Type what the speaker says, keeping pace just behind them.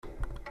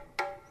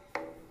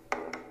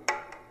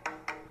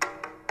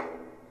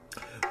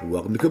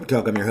Welcome to Cooper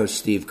Talk. I'm your host,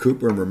 Steve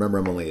Cooper, and remember,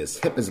 I'm only as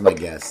hip as my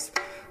guests.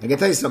 I can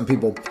tell you something,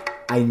 people.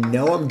 I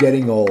know I'm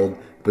getting old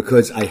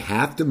because I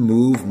have to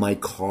move my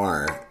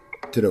car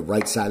to the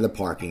right side of the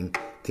parking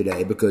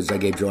today because I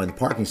gave Joanne the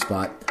parking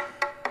spot,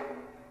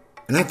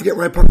 and I forget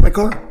where I parked my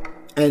car.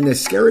 And the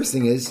scariest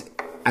thing is,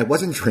 I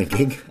wasn't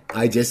drinking.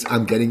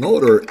 I'm getting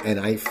older, and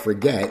I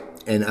forget,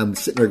 and I'm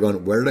sitting there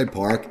going, where did I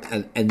park?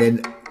 And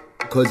then,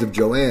 because of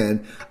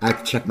Joanne, I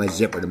have to check my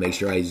zipper to make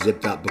sure I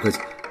zipped up because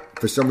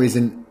for some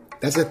reason,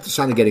 that's a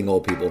sign of getting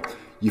old, people.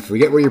 You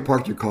forget where you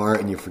parked your car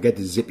and you forget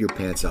to zip your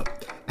pants up.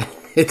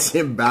 It's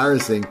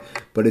embarrassing,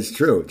 but it's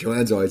true.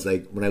 Joanne's always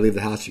like, when I leave the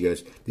house, she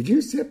goes, did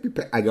you zip your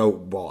pants? I go,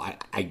 well,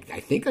 I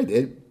think I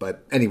did.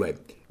 But anyway,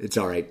 it's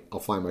all right. I'll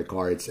find my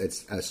car.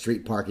 It's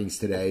street parkings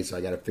today, so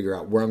I got to figure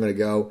out where I'm going to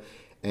go.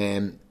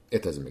 And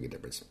it doesn't make a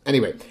difference.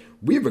 Anyway,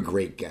 we have a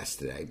great guest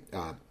today.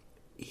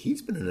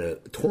 He's been in a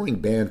touring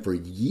band for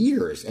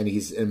years, and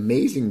he's an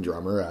amazing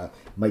drummer.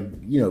 My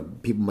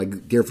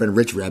dear friend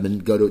Rich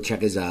Redmond, go to check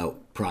his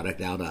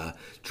product out,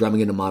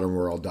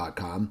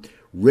 drumminginthemodernworld.com.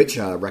 Rich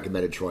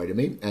recommended Troy to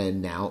me,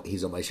 and now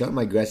he's on my show.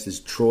 My guest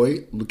is Troy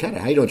Luccketta.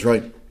 How you doing,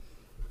 Troy?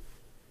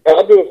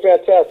 I'm doing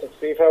fantastic,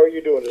 Steve. How are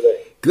you doing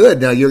today?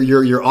 Good. Now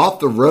you're off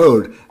the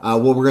road. Well,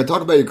 we're going to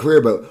talk about your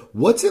career, but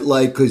what's it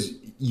like? Because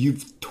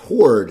you've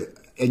toured,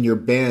 and your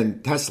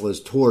band Tesla's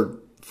toured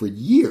for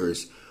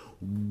years.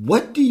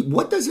 What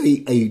does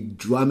a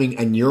drumming,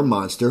 and you're a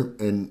monster,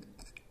 and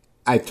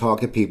I've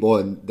talked to people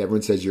and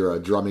everyone says you're a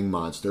drumming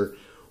monster.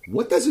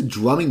 What does a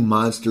drumming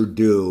monster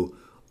do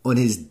on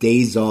his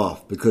days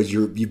off? Because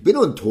you've been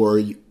on tour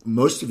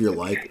most of your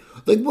life.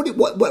 Like what do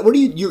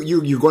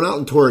you're going out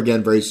on tour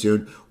again very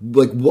soon.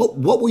 Like what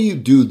will you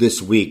do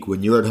this week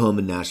when you're at home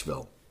in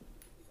Nashville?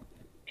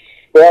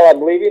 Well,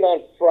 I'm leaving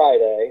on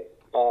Friday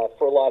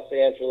for Los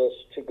Angeles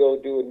to go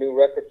do a new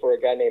record for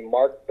a guy named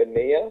Mark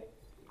Bonilla.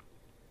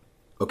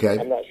 Okay.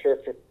 I'm not sure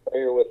if you're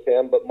familiar with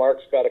him, but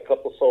Mark's got a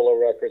couple solo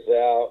records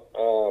out.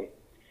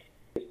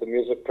 He's the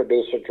music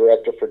producer,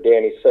 director for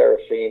Danny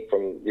Serafine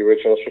from the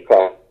original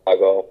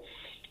Chicago.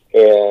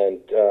 And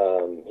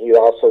he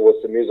also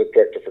was the music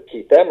director for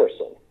Keith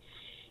Emerson.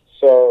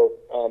 So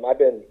I've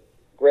been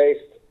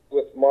graced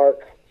with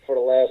Mark for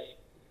the last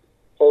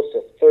close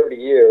to 30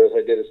 years.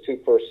 I did his two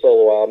first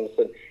solo albums,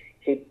 and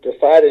he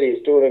decided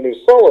he's doing a new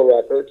solo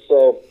record.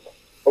 So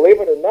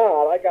believe it or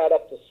not, I got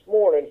up this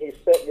morning. He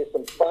sent me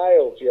some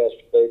files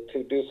yesterday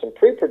to do some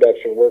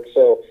pre-production work.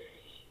 So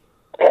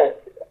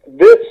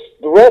the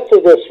rest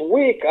of this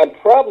week, I'm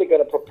probably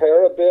going to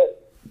prepare a bit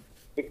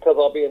because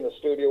I'll be in the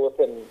studio with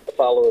him the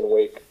following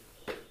week.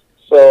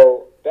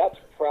 So that's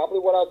probably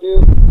what I'll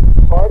do.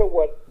 Part of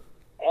what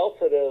else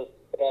it is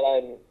that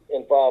I'm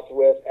involved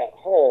with at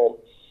home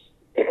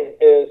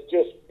is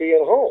just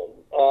being home.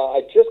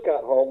 I just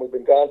got home. We've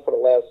been gone for the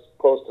last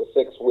close to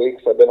 6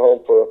 weeks. I've been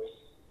home for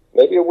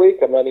maybe a week.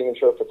 I'm not even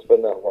sure if it's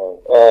been that long.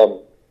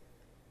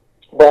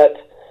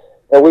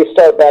 And we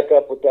start back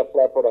up with Def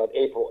Leppard on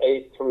April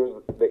 8th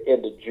through the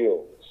end of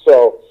June.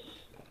 So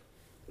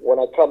when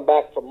I come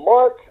back from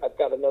Mark, I've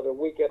got another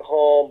week at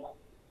home,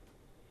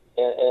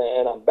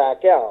 and I'm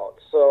back out.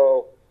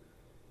 So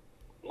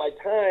my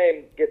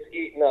time gets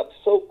eaten up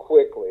so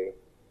quickly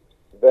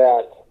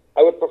that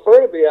I would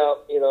prefer to be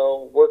out,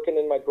 working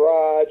in my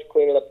garage,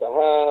 cleaning up the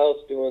house,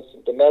 doing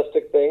some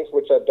domestic things,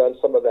 which I've done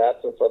some of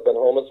that since I've been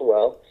home as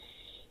well.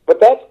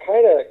 But that's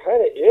kind of it,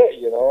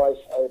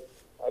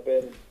 I've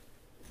been,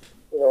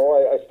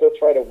 I still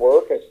try to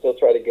work. I still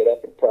try to get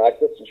up and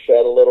practice and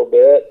shed a little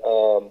bit,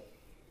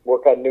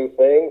 work on new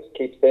things,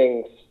 keep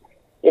things,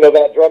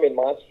 that drumming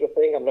monster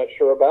thing. I'm not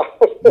sure about.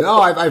 No,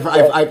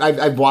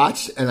 I've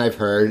watched and I've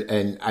heard,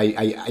 and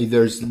I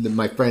there's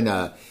my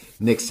friend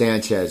Nick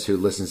Sanchez who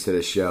listens to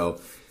the show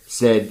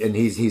said, and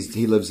he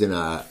lives in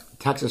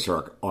Texas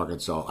or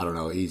Arkansas. I don't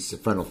know. He's a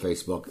friend on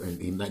Facebook,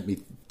 and he met me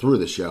through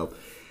the show.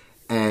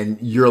 And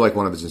you're like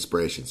one of his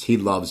inspirations. He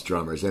loves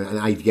drummers, and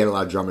I get a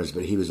lot of drummers.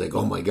 But he was like,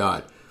 "Oh my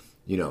God,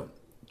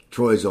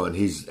 Troy's on."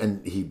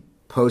 He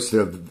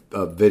posted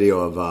a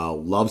video of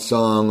Love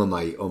Song on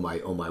my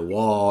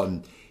wall,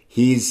 and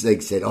he's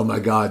like said, "Oh my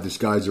God, this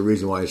guy's the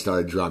reason why I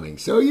started drumming."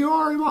 So you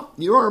are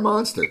a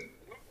monster.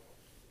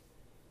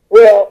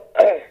 Well,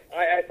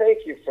 I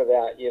thank you for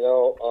that.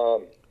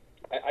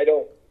 I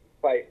don't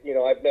fight.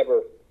 I've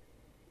never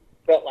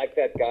felt like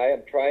that guy.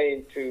 I'm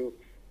trying to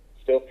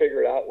still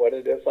figure out what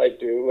it is I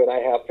do, and I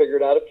have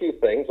figured out a few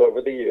things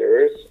over the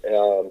years.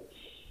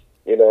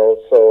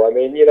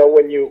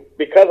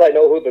 Because I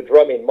know who the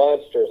drumming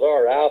monsters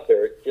are out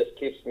there, it just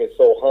keeps me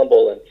so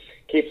humble and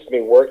keeps me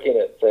working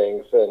at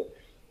things. And,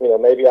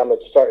 maybe I'm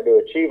starting to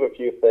achieve a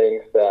few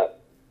things that,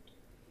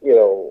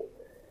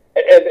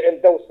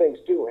 and those things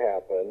do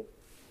happen,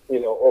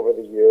 over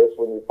the years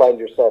when you find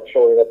yourself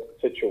showing up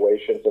in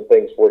situations and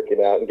things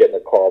working out and getting a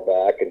call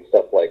back and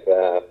stuff like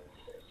that.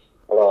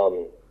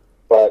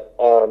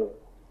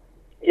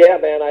 Yeah,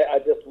 man, I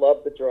just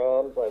love the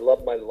drums. I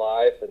love my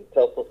life, and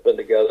Tesla's been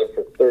together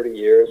for 30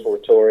 years. We're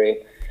touring.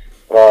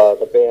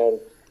 The band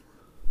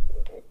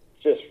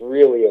just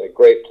really in a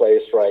great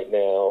place right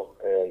now,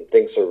 and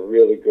things are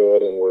really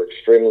good, and we're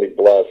extremely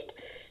blessed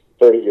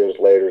 30 years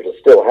later to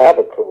still have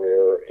a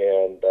career,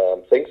 and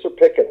things are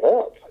picking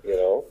up, you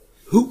know.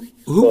 Who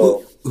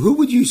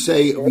would you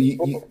say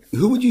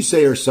who would you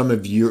say are some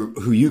of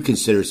who you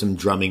consider some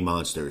drumming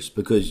monsters?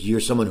 Because you're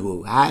someone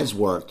who has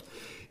worked.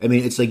 I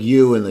mean, it's like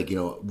you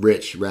and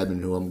Rich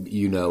Redmond, who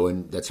you know,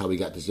 and that's how we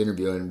got this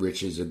interview. And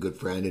Rich is a good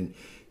friend, and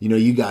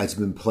you guys have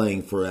been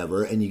playing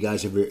forever, and you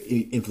guys have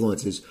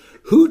influences.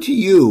 Who to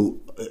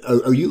you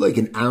are you like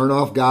an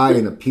Aronoff guy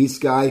and a Peace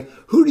guy?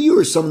 Who to you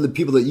are some of the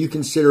people that you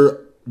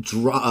consider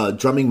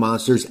drumming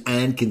monsters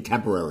and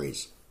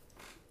contemporaries?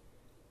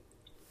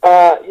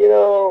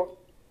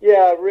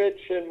 Yeah,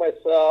 Rich and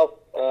myself,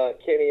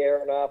 Kenny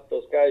Aronoff,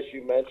 those guys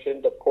you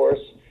mentioned, of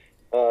course,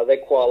 they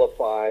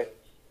qualify.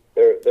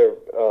 They're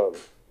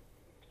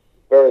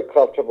very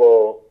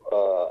comfortable,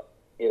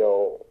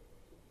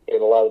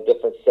 in a lot of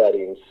different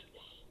settings,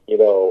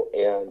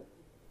 and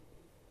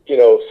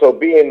so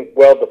being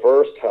well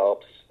diverse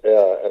helps,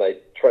 and I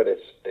try to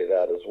say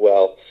that as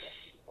well.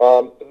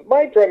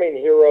 My drumming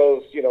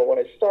heroes, when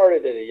I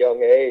started at a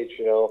young age,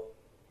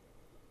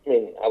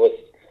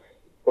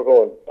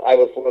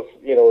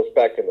 it was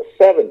back in the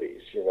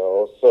 70s,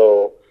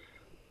 so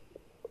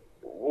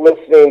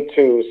listening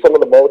to some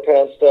of the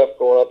Motown stuff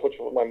growing up, which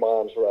was my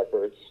mom's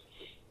records,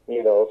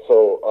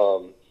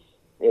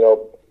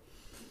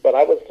 but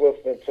I was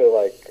listening to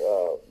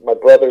my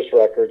brother's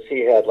records. He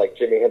had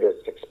Jimi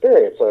Hendrix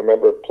Experience. I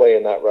remember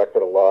playing that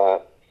record a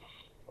lot.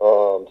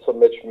 So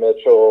Mitch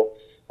Mitchell,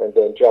 and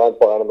then John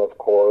Bonham, of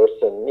course,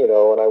 and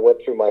I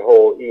went through my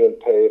whole Ian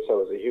Pace. I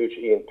was a huge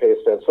Ian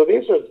Pace fan. So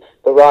these are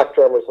the rock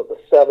drummers of the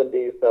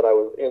 70s that I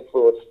was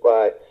influenced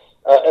by,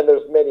 and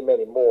there's many,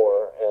 many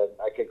more, and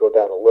I could go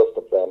down a list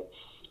of them.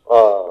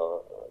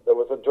 There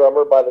was a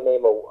drummer by the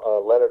name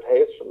of Leonard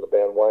Hayes from the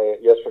band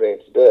Yesterday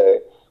and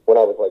Today when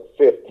I was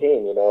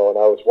 15, and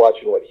I was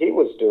watching what he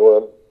was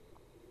doing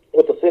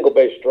with the single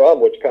bass drum,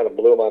 which kind of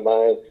blew my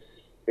mind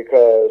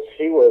because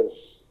he was.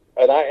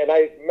 And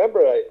I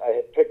remember I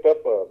had picked up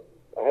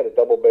I had a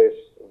double bass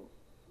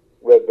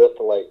Red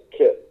Vista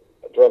kit,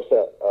 a drum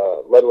set,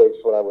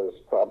 Ludwig's, when I was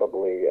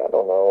probably,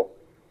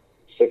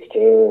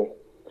 16,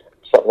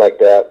 something like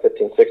that,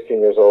 15, 16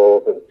 years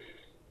old. And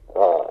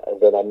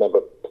then I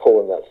remember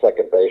pulling that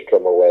second bass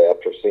drum away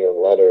after seeing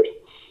Leonard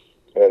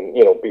and,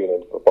 being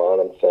into the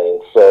Bonham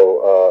thing.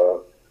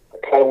 So I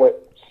kind of went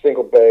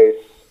single bass.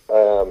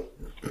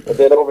 And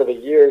then over the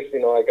years,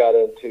 I got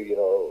into,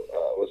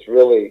 was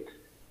really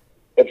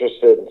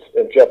interested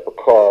in Jeff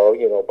Porcaro,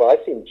 but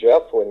I seen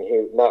Jeff when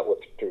not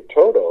through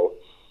Toto.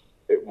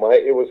 It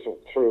was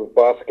through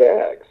Boss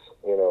Gags,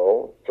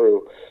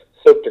 through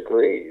Silk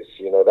Degrees.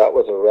 That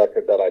was a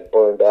record that I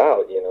burned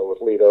out,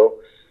 with Lido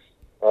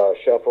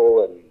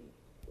Shuffle and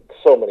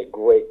so many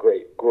great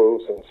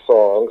grooves and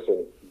songs.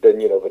 And then,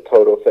 the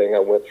Toto thing I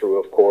went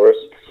through, of course.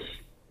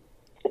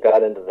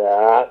 Got into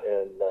that,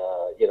 and,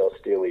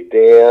 Steely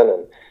Dan,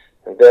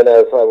 and then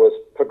as I was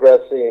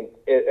progressing,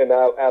 and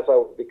as I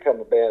would become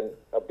a band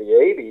of the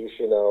 80s,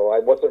 I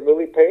wasn't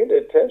really paying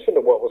attention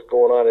to what was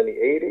going on in the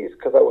 80s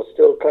because I was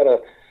still kind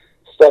of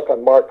stuck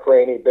on Mark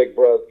Craney, Big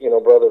Brother,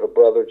 Brother to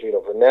Brother,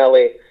 Gino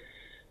Vannelli.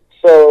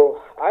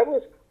 So I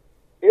was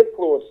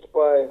influenced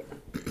by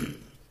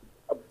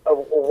a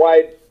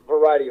wide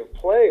variety of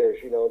players,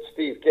 and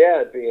Steve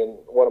Gadd being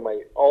one of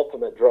my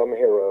ultimate drum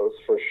heroes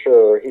for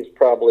sure. He's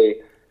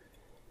probably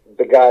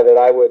the guy that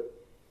I would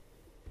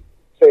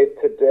say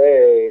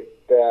today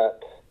that,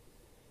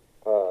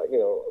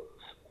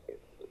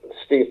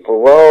 Steve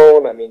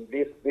Ferrone. I mean,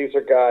 these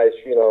are guys,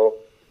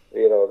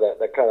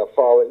 that kind of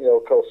follow,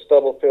 Cole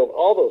Stubblefield,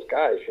 all those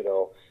guys,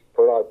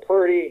 Bernard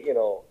Purdy,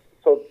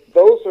 so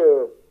those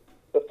are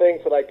the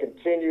things that I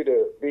continue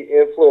to be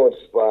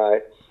influenced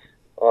by.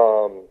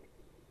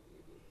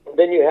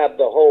 Then you have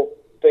the whole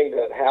thing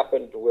that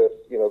happened with,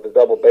 the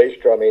double bass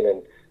drumming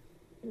and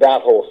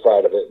that whole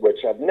side of it,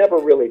 which I've never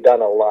really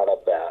done a lot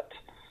of that.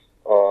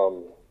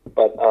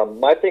 But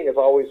my thing has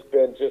always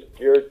been just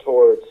geared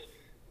towards,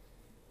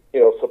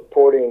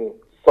 supporting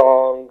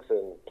songs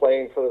and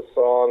playing for the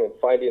song and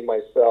finding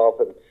myself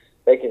and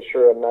making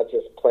sure I'm not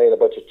just playing a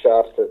bunch of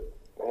chops that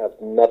have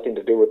nothing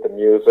to do with the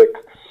music.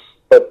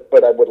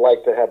 But I would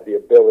like to have the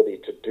ability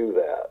to do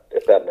that,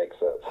 if that makes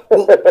sense.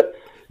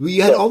 Well,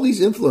 you had all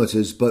these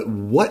influences, but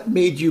what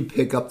made you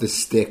pick up the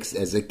sticks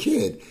as a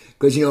kid?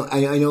 Because,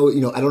 I know,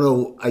 I don't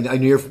know, I know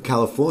you're from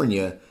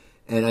California,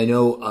 and I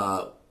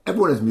know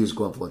everyone has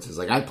musical influences.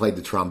 I played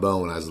the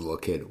trombone when I was a little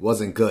kid.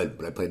 Wasn't good,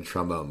 but I played the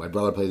trombone. My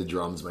brother played the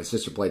drums. My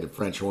sister played the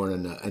French horn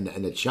and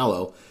the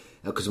cello,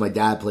 because my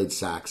dad played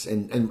sax.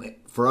 And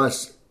for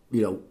us,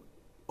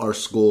 our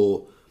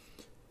school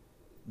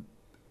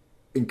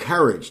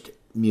encouraged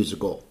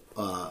musical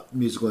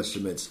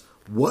instruments.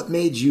 What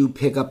made you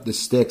pick up the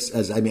sticks?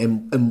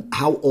 And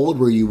how old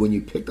were you when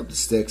you picked up the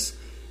sticks?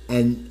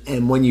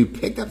 And when you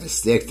picked up the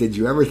sticks, did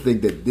you ever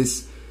think that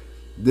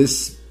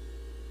this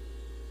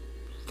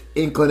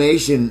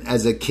inclination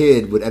as a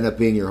kid would end up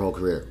being your whole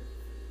career?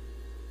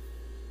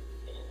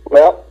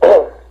 Well,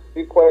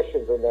 Steve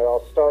questions in there.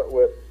 I'll start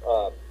with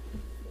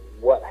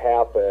what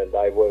happened.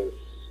 I'm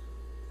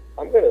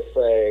going to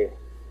say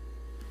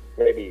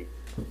maybe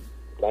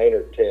 9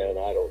 or 10.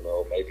 I don't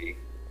know. Maybe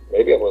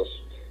I was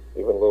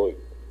even a little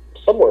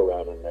somewhere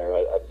around in there.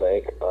 I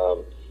think.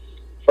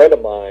 Friend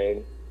of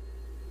mine,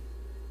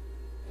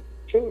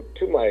 two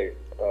my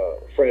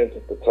friends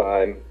at the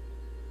time,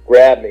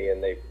 grabbed me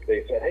and they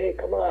said, "Hey,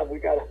 come on, we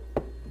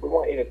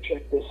want you to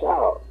check this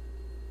out."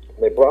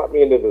 And they brought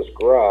me into this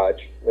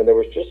garage, and there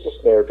was just a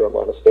snare drum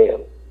on a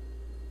stand,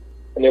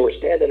 and they were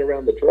standing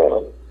around the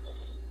drum,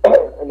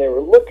 and they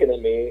were looking at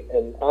me,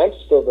 and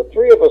the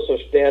three of us are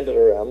standing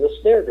around the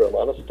snare drum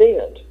on a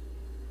stand,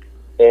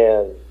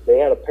 and they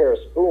had a pair of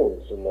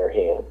spoons in their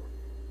hand,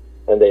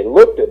 and they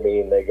looked at me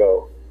and they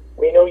go,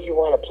 "We know you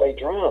want to play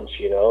drums,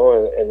 you know,"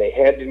 and they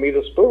handed me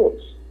the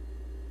spoons.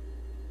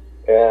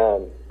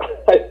 And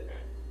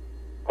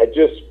I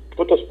just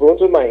put the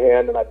spoons in my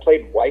hand and I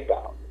played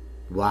Wipeout.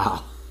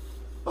 Wow.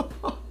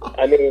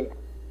 I mean,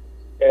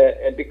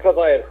 and because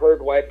I had heard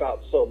Wipeout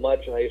so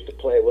much and I used to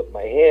play it with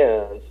my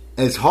hands,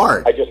 it's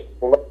hard. I just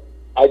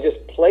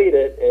played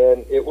it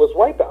and it was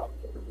Wipeout,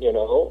 you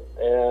know.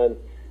 And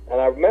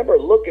I remember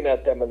looking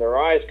at them and their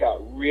eyes got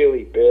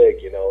really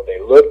big, you know. They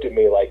looked at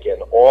me like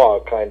in awe,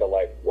 kind of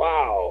like,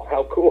 wow,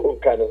 how cool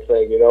kind of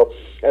thing, you know.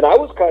 And I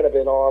was kind of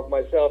in awe of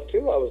myself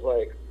too. I was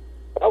like,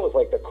 that was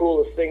like the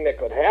coolest thing that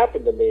could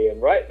happen to me.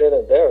 And right then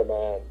and there,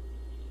 man,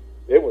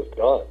 it was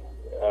done.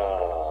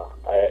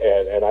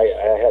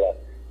 I had a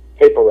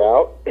paper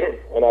route,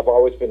 and I've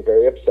always been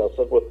very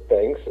obsessive with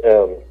things.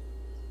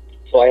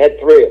 So I had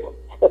 3 of them.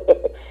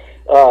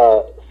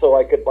 So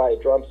I could buy a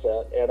drum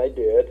set, and I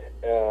did.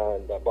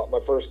 And I bought my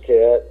first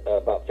kit,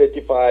 about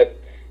 $55.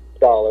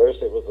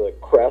 It was a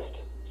Crest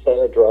set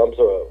of drums,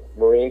 or a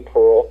Marine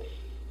Pearl.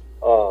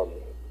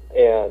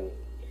 And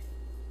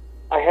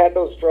I had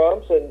those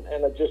drums,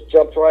 and I just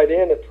jumped right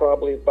in at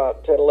probably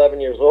about 10,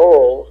 11 years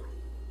old,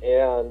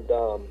 and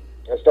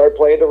I started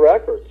playing the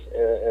records,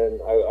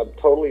 and I'm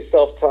totally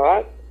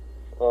self-taught.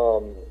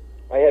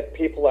 I had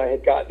people I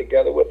had gotten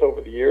together with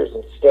over the years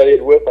and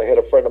studied with. I had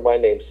a friend of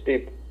mine named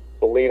Steve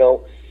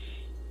Bellino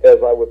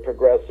as I would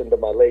progress into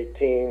my late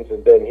teens,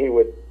 and then he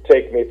would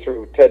take me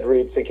through Ted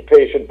Reed's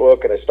Syncopation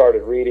book, and I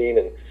started reading,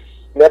 and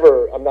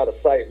I'm not a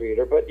sight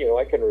reader, but, you know,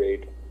 I can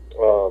read.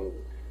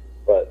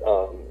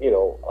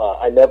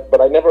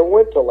 I never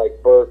went to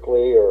like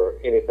Berkeley or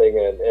anything.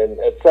 And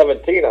at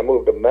 17, I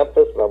moved to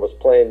Memphis and I was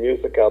playing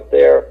music out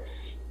there.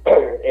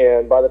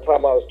 And by the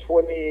time I was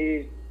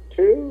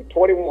 22,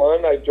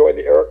 21, I joined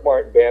the Eric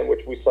Martin Band,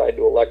 which we signed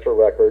to Elektra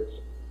Records,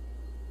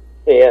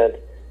 and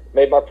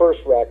made my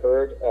first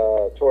record.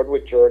 Toured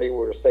with Journey. We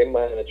were the same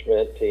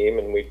management team,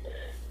 and we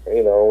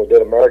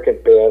did American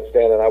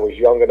Bandstand. And I was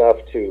young enough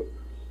to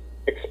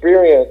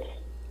experience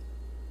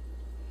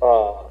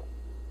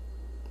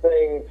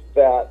things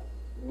that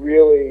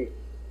really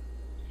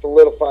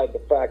solidified the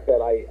fact that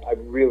I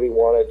really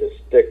wanted to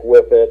stick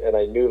with it, and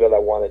I knew that I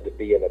wanted to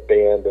be in a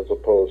band as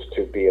opposed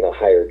to being a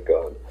hired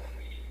gun.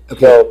 Okay.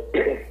 So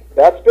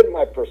that's been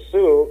my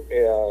pursuit,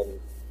 and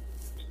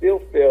still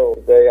feel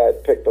today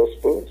I'd pick those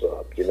spoons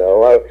up. You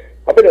know,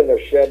 I've been in there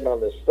shedding on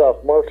this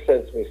stuff. Mark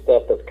sends me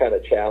stuff that's kind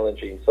of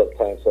challenging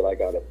sometimes that I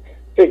got to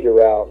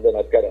figure out, and then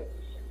I've got to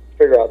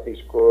figure out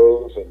these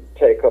grooves and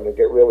take them and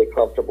get really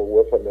comfortable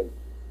with them and,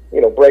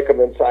 you know, break them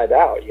inside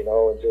out, you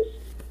know, and just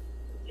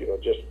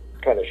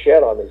kind of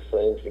shed on these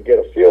things and get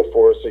a feel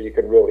for it so you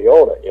can really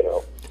own it, you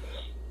know.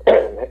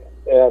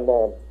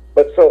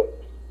 But so,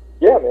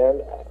 yeah,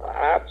 man,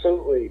 I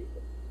absolutely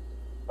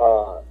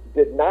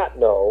did not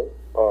know,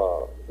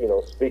 you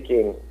know,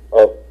 speaking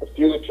of the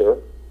future,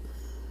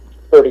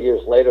 30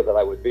 years later, that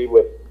I would be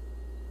with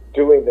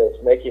doing this,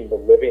 making the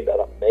living that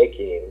I'm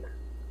making,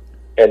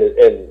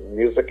 and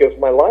music is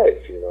my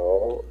life, you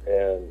know,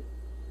 and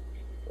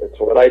it's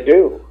what I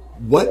do.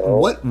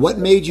 What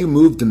made you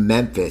move to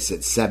Memphis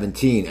at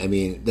 17? I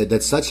mean,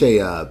 that's such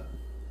a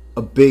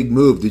big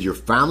move. Did your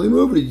family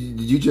move, or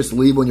did you just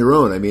leave on your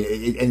own? I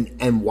mean,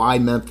 and why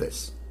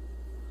Memphis?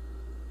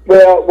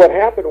 Well, what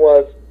happened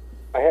was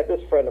I had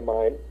this friend of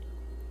mine.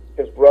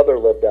 His brother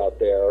lived out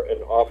there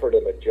and offered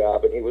him a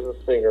job, and he was a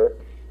singer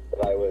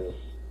that I was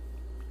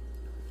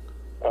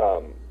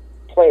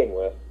playing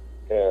with,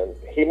 and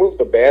he moved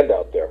the band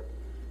out there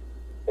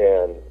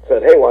and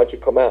said, "Hey, why don't you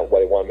come out?"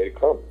 Well, he wanted me to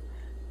come.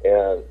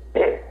 And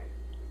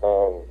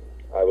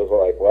I was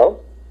like,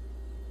 well,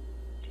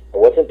 I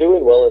wasn't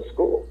doing well in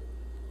school,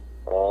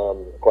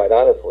 quite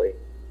honestly.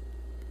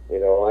 You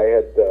know, I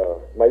had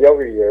my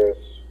younger years,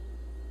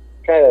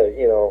 kind of,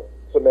 you know,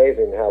 it's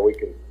amazing how we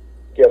can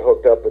get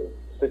hooked up in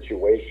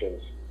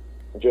situations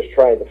and just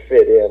trying to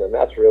fit in, and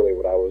that's really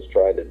what I was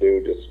trying to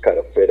do, just kind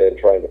of fit in,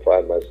 trying to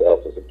find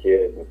myself as a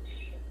kid. And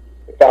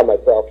I found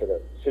myself in a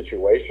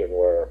situation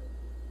where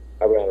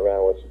I ran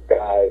around with some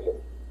guys and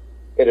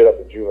ended up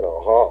in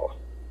juvenile hall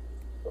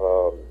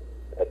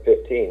at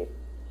 15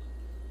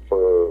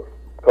 for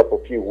a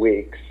few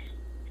weeks.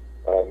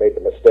 Made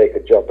the mistake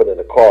of jumping in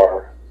a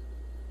car,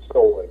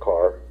 stolen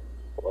car,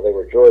 while they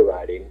were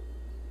joyriding,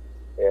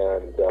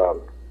 and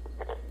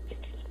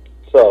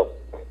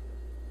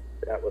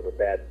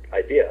bad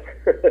idea.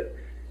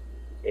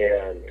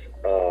 And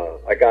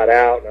I got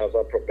out, and I was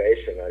on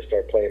probation. I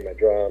started playing my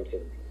drums,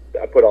 and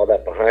I put all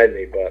that behind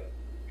me. But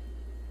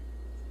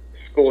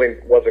schooling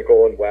wasn't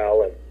going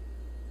well, and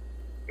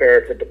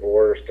parents had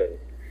divorced, and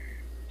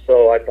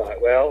so I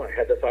thought, well, I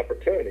had this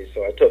opportunity,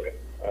 so I took it,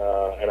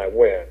 and I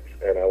went,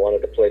 and I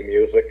wanted to play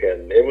music,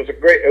 and it was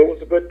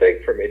a good thing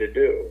for me to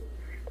do.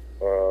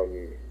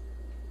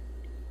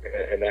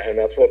 And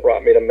that's what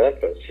brought me to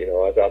Memphis. I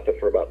was out there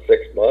for about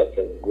 6 months,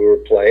 and we were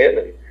playing,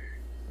 and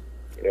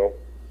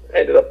I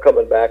ended up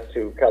coming back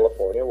to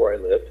California where I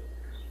lived.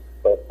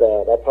 But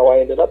that's how I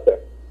ended up there.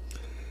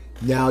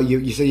 Now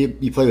you say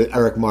you played with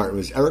Eric Martin.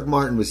 Was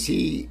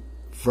he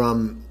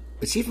from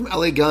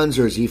LA Guns,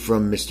 or is he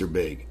from Mr.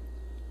 Big?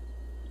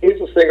 He's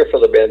a singer for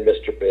the band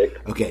Mr. Big.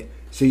 Okay,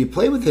 so you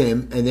played with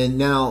him, and then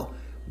now,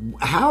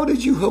 how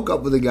did you hook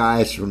up with the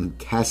guys from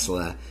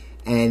Tesla?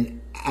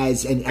 And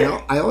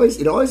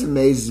it always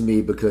amazes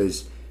me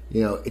because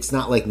it's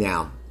not like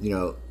now.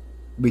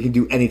 We can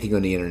do anything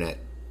on the internet.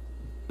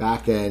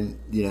 Back then,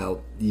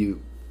 you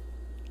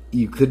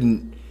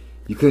couldn't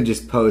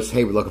just post,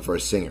 "Hey, we're looking for a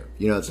singer."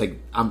 It's like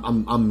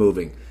I'm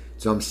moving,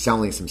 so I'm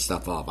selling some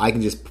stuff off. I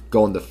can just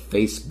go into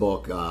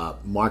Facebook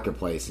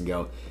Marketplace and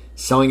go,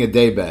 "Selling a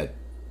daybed,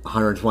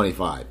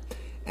 125,"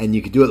 and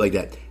you could do it like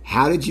that.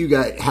 How did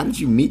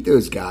you meet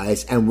those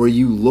guys, and were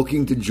you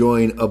looking to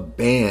join a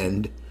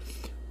band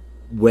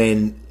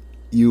when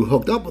you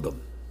hooked up with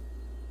them?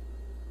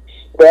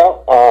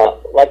 Well,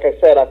 like I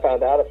said, I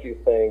found out a few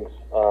things.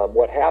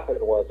 What happened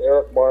was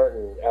Eric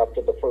Martin,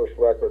 after the first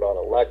record on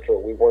Elektra,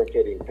 we weren't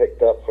getting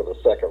picked up for the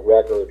second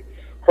record.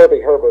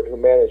 Herbie Herbert, who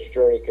managed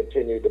Journey,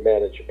 continued to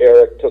manage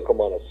Eric, took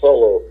him on a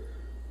solo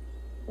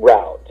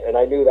route. And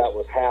I knew that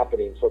was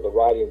happening, so the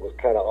writing was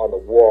kind of on the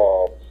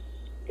wall.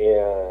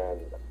 And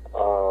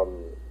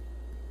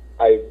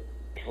I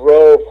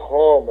drove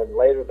home, and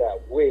later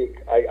that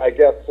week, I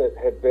guess it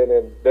had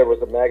been there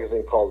was a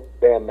magazine called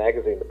BAM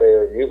Magazine, the Bay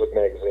Area Music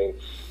Magazine,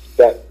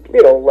 that,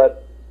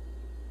 let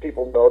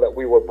people know that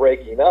we were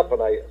breaking up.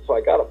 And so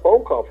I got a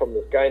phone call from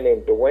this guy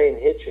named Dwayne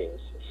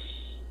Hitchings.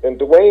 And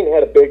Dwayne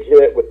had a big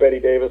hit with Betty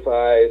Davis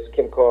Eyes,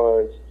 Kim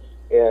Carnes,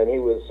 and he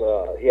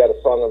had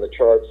a song on the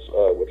charts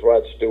with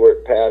Rod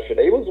Stewart, Passion.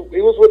 He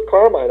was with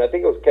Carmine. I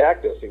think it was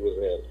Cactus he was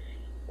in.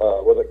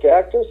 Was it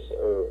Cactus?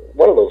 Or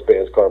one of those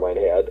bands Carmine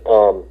had.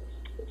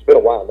 It's been a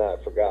while now,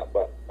 I forgot.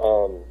 But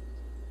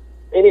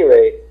any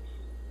rate,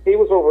 he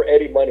was over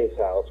Eddie Money's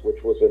house,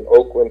 which was in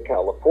Oakland,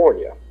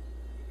 California.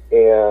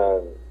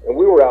 And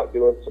we were out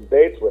doing some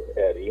dates with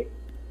Eddie.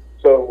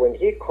 So when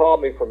he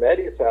called me from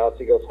Eddie's house,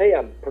 he goes, "Hey,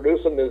 I'm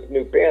producing this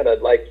new band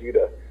I'd like you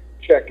to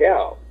check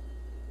out."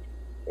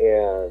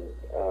 And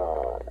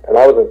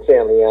I was in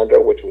San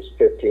Leandro, which was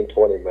 15,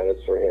 20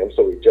 minutes for him.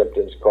 So he jumped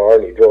in his car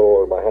and he drove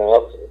over to my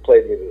house and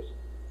played me this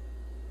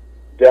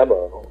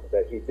demo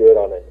that he did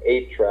on an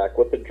 8-track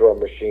with a drum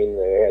machine.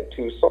 They had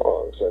 2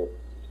 songs. And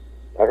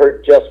I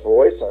heard Jeff's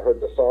voice, I heard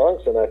the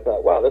songs, and I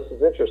thought, wow, this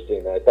is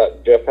interesting. I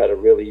thought Jeff had a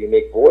really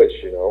unique voice,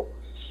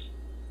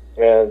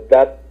 And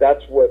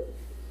that's what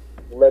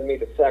led me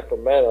to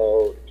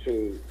Sacramento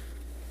to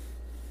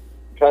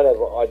kind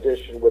of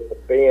audition with the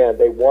band.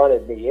 They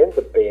wanted me in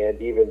the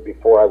band even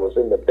before I was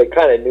in they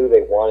kind of knew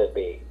they wanted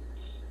me,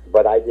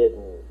 but I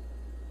didn't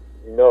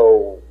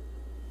know,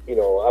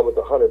 I was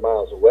 100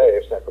 miles away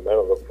if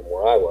Sacramento looked from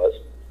where I was.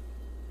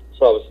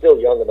 So I was still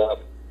young enough,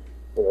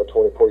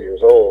 24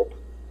 years old,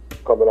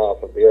 coming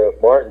off of the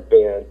Eric Martin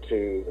band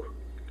to,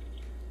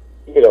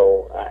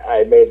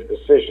 I made a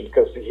decision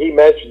because he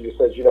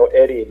says,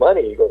 Eddie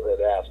Money, he goes, had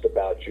asked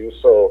about you.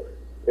 So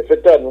if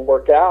it doesn't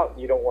work out,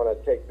 you don't want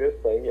to take this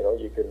thing,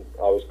 you can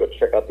always go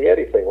check out the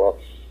Eddie thing. Well,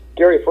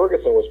 Gary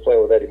Ferguson was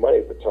playing with Eddie Money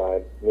at the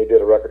time, and he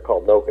did a record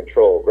called No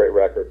Control, great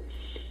record,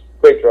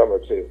 great drummer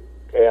too.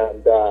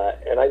 And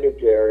I knew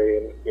Gary,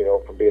 and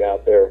from being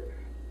out there,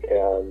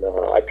 and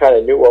I kind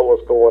of knew what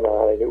was going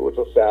on. I knew it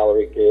was a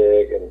salary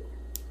gig, and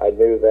I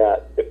knew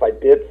that if I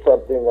did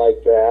something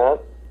like that,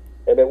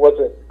 and it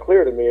wasn't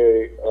clear to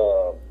me,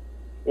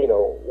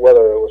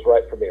 whether it was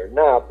right for me or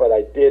not, but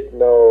I did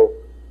know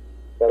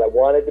that I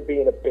wanted to be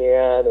in a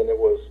band, and it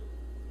was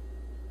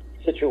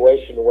a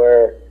situation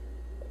where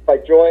if I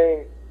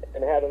joined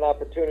and had an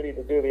opportunity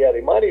to do the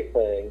Eddie Money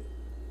thing,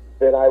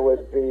 then I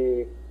would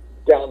be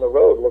down the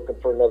road looking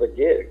for another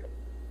gig.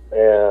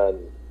 And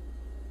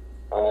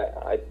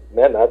I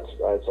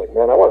was like,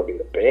 man, I want to be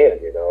in a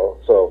band,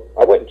 So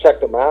I went and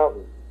checked them out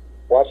and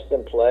watched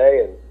them play,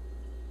 and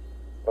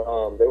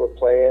they were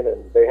playing,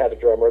 and they had a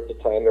drummer at the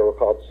time. They were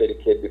called City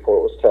Kid before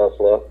it was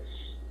Tesla.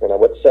 And I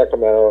went to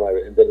Sacramento,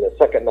 and then the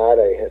second night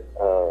I had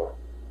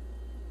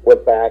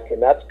went back,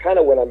 and that's kind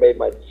of when I made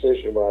my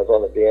decision when I was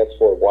on the dance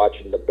floor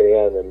watching the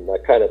band, and I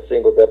kind of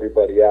singled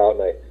everybody out.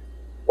 And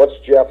once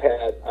Jeff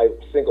I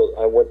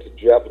went to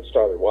Jeff and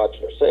started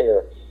watching her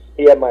singer.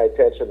 He had my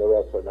attention the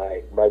rest of the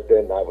night. Right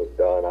then I was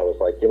done. I was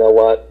like, you know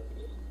what?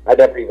 I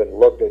never even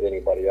looked at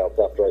anybody else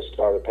after I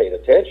started paying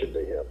attention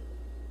to him.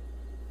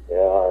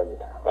 And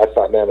I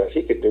thought, man, if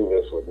he could do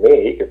this with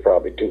me, he could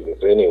probably do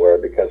this anywhere,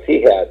 because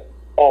he had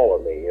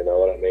calling me. You know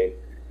what I mean?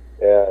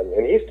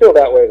 And he's still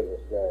that way to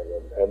this day.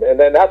 And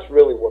then that's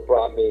really what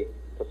brought me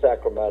to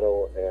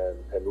Sacramento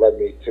and led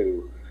me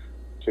to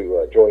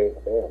joining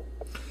the band.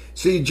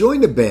 So you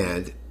joined the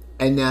band,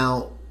 and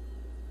now,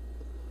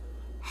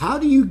 how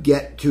do you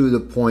get to the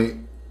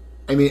point?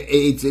 I mean,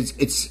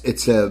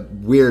 it's a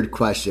weird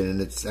question,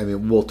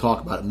 and we'll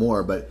talk about it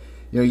more. But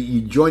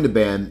you joined the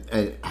band,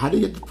 and how do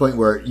you get to the point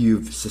where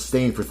you've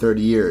sustained for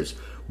 30 years?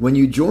 When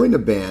you joined the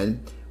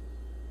band,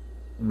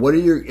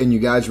 and you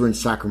guys were in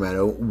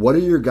Sacramento, what are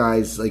your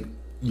guys like?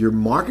 Your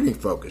marketing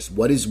focus?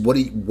 What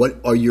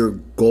are your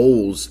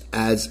goals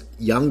as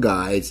young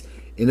guys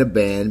in a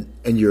band?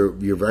 And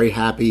you're very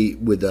happy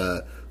with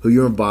who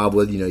you're involved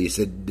with. You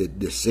said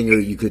the singer,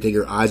 you could take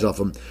your eyes off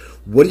him.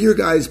 What are your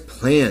guys'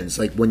 plans?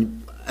 Like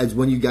when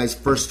you guys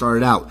first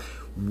started out,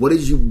 what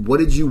did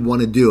you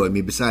want to do? I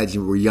mean, besides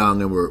you were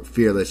young and were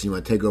fearless, and you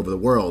want to take over the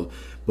world,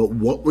 but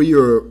what were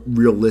your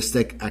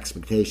realistic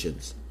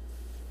expectations?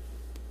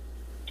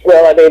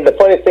 Well, I mean, the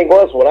funny thing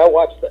was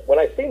when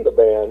I seen the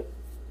band,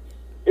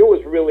 it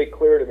was really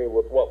clear to me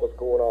with what was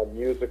going on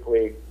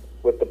musically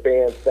with the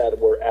bands that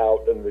were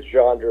out and the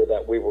genre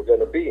that we were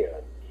going to be in.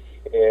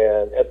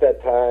 And at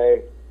that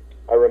time,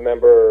 I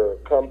remember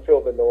Come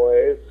Feel the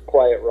Noise,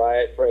 Quiet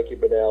Riot, Frankie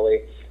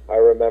Banali. I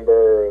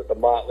remember the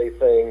Motley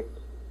thing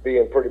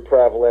being pretty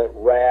prevalent,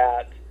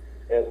 Rat,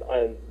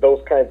 and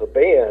those kinds of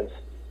bands.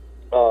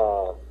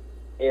 And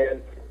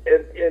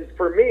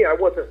for me, I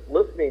wasn't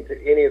listening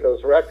to any of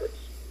those records.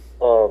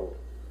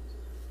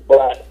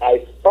 But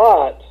I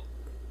thought,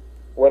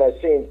 when I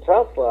seen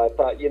Tesla, I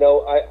thought,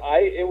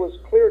 it was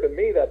clear to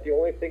me that the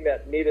only thing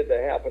that needed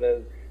to happen,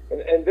 and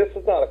this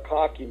is not a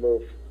cocky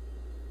move,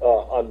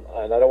 and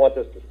I don't want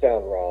this to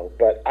sound wrong,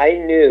 but I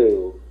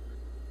knew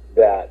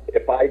that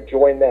if I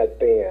joined that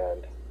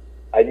band,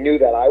 I knew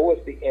that I was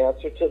the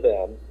answer to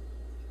them,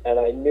 and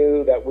I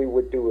knew that we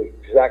would do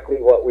exactly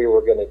what we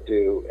were going to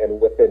do, and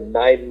within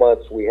 9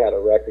 months, we had a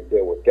record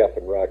deal with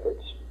Geffen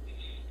Records,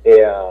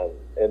 and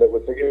it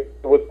was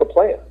the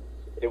plan.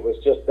 It was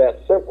just that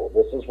simple.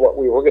 This is what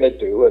we were going to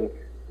do, and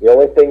the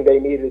only thing they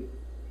needed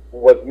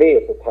was me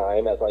at the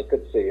time, as I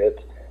could see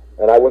it,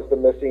 and I was the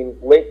missing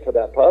link to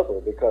that puzzle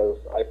because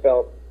I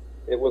felt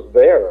it was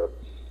there,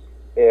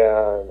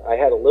 and I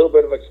had a little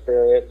bit of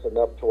experience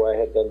enough to where I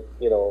had done,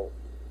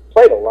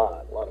 played a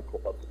lot of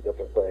clubs and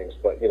different things,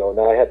 but,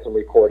 now I had some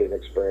recording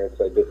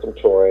experience. I did some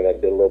touring. I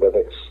did a little bit of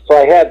it. So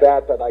I had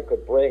that I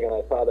could bring, and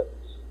I thought,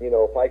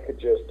 if I could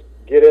just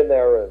get in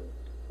there and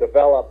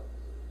develop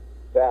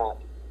that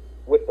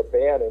with the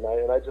band,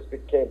 and I just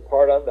became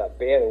part of that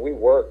band, and we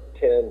worked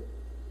 10,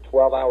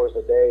 12 hours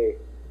a day,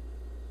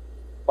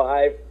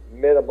 5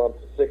 minimum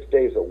to 6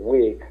 days a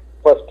week,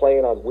 plus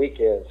playing on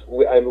weekends.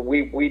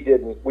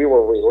 We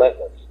were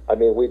relentless. I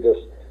mean, we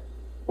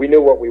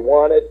knew what we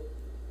wanted,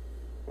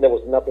 and there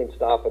was nothing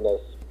stopping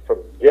us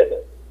from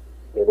getting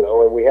it,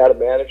 and we had a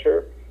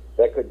manager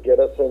that could get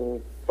us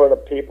in front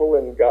of people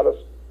and got us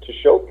to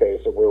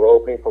showcase, and we were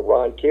opening for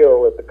Ron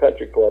Keel at the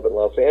Country Club in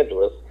Los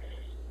Angeles.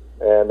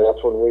 And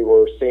that's when we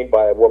were seen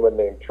by a woman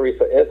named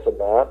Teresa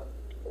Ensenat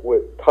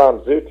with Tom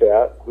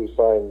Zutat, who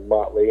signed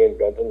Motley and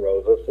Guns N'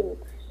 Roses, and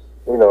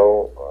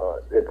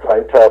it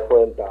signed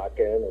Tesla and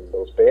Dokken and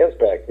those bands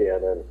back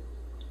then. And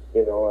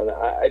and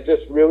I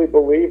just really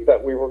believed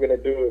that we were going to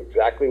do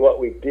exactly what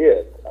we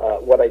did.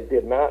 What I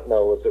did not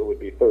know is it would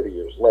be 30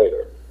 years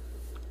later.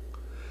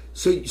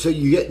 So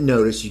you get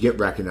noticed, you get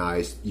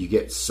recognized, you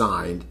get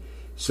signed.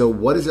 So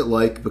what is it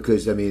like?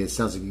 Because, it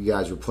sounds like you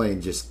guys were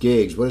playing just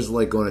gigs. What is it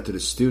like going into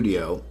the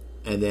studio?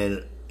 And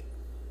then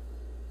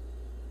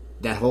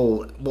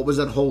what was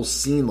that whole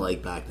scene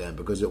like back then?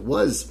 Because it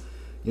was,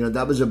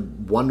 that was a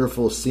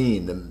wonderful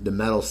scene, the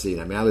metal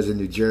scene. I was in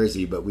New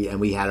Jersey, but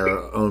we had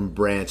our own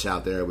branch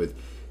out there with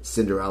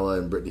Cinderella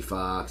and Britney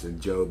Fox and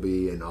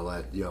Joby and all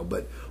that,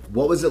 But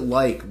what was it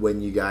like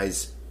when you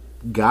guys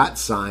got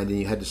signed and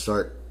you had to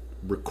start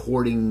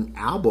recording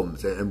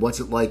albums? And what's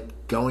it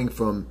like going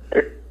from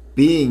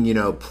being,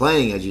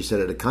 playing, as you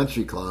said, at a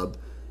country club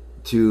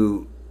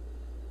to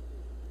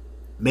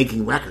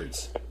making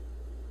records?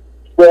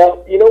 Well,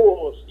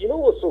 what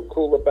was so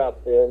cool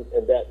about then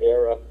in that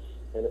era,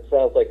 and it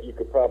sounds like you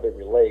could probably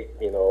relate,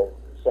 it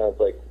sounds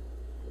like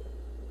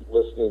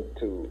listening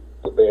to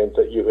the bands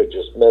that you had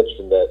just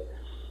mentioned that,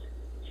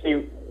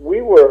 see, we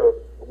were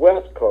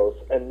West Coast,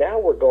 and now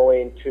we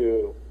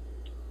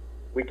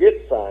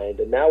get signed,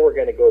 and now we're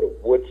going to go to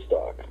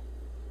Woodstock,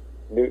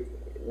 New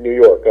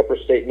York, upper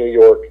state New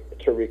York,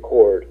 to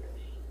record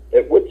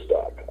at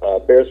Woodstock,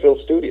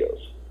 Bearsville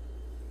Studios.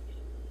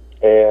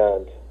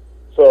 And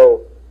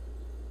so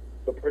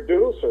the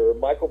producer,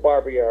 Michael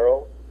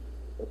Barbiero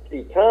and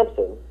Steve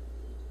Thompson,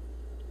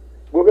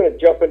 we're going to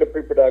jump into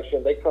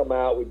pre-production. They come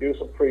out, we do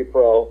some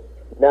pre-pro.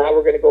 Now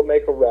we're going to go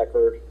make a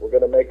record. We're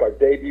going to make our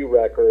debut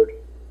record.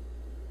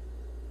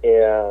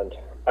 And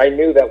I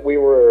knew that we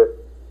were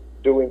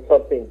doing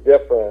something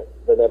different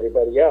than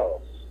everybody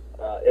else,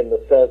 in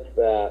the sense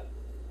that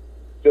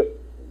just,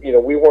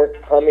 we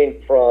weren't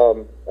coming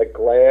from a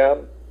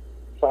glam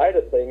side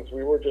of things.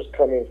 We were just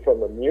coming from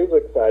the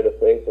music side of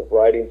things, of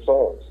writing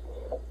songs.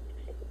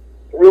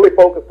 Really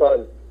focused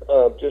on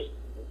just,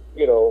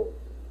 you know,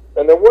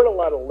 and there weren't a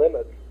lot of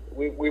limits.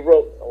 We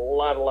wrote a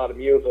lot of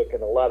music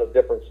and a lot of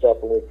different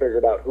stuff, and we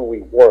figured out who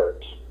we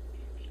weren't,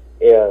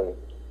 and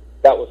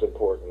that was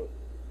important.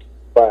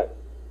 But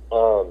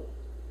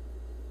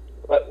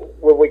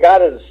when we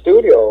got in the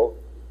studio,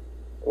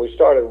 we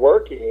started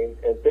working,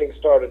 and things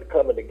started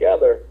coming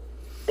together.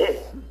 You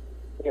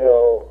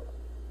know,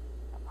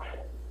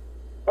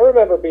 I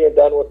remember being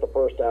done with the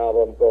first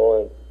album,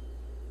 going,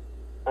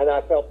 and I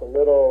felt a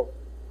little,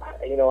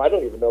 you know, I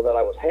don't even know that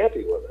I was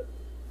happy with it.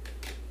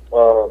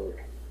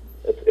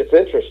 It's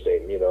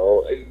interesting, you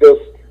know. It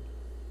goes,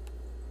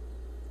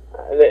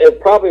 and it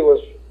probably was,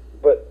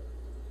 but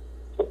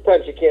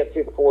sometimes you can't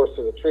see the forest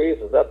through the trees.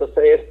 Is that the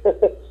saying?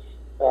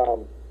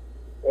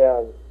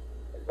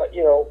 But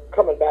you know,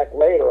 coming back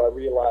later, I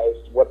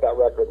realized what that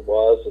record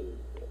was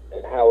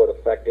and how it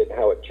affected,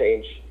 how it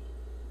changed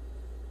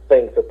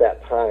things at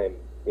that time.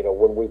 You know,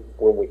 when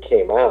we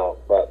came out,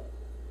 but.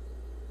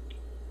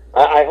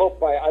 I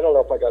hope I don't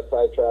know if I got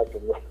sidetracked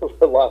and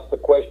lost the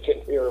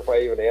question here, if I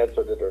even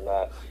answered it or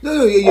not.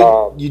 No,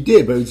 you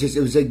did, but it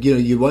was like, you know,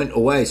 you went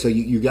away, so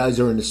you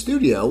guys are in the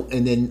studio,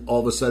 and then all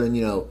of a sudden,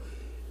 you know,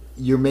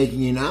 you're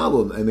making an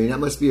album. I mean, that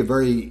must be a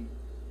very,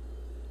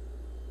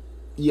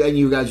 and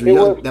you guys were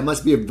young. That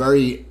must be a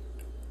very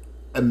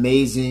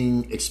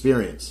amazing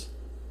experience.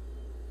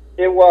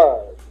 It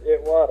was.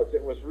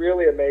 It was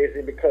really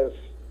amazing because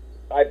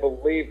I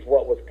believed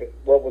what was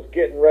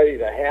getting ready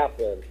to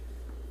happen.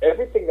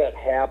 Everything that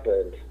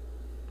happened,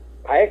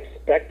 I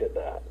expected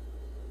that.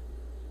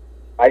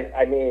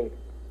 I mean,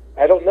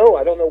 I don't know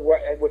where,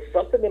 it was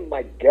something in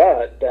my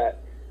gut that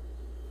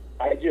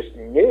I just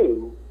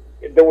knew.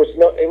 There was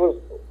no, it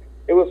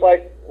was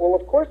like, well,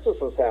 of course this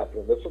is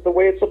happening. This is the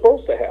way it's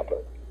supposed to happen.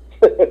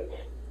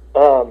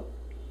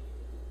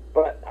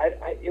 But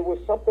it was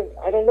something,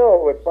 I don't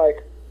know, it's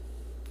like,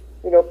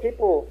 you know,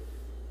 people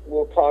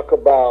will talk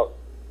about,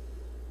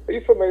 are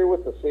you familiar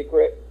with The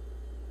Secret?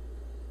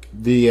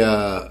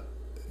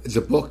 It's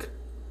a book.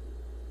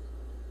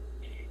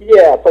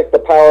 Yeah, it's like the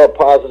power of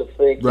positive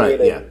thinking, right?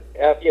 And,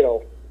 you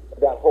know,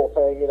 that whole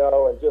thing, you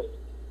know, and just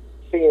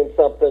seeing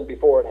something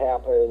before it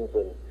happens,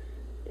 and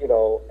you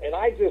know, and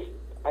I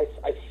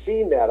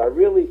seen that. I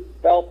really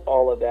felt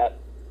all of that.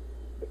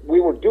 We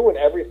were doing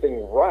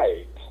everything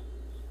right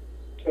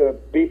to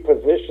be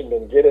positioned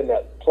and get in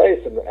that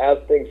place, and as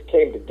things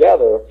came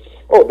together,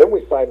 then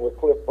we signed with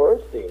Cliff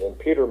Bernstein and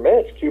Peter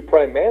Mensch, Q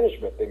Prime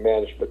Management. They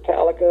managed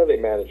Metallica, they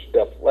managed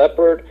Def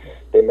Leppard,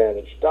 they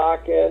managed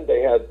Dokken,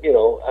 they had, you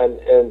know, and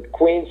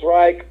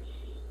Queensryche,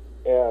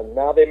 and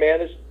now they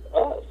managed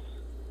us,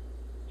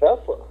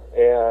 Tesla.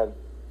 And,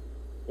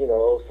 you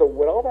know, so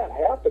when all that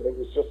happened, it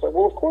was just like,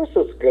 well, of course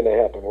this is going to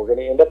happen. We're going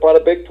to end up on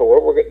a big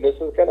tour. This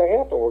is going to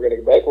happen. We're going to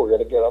get back. We're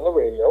going to get on the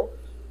radio.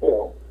 You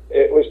know,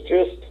 it was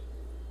just,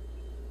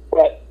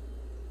 but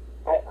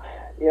I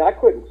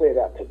couldn't say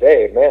that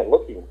today, man.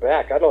 Looking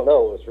back, I don't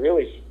know. It's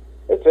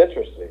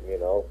interesting, you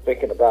know,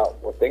 thinking about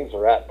where things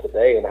are at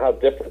today and how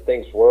different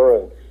things were.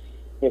 And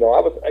you know, I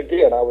was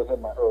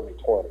in my early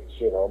 20s,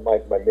 you know, my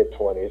mid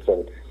 20s,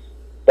 and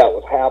that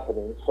was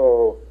happening.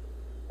 So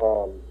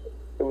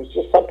it was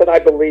just something I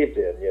believed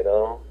in, you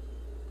know,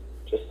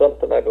 just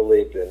something I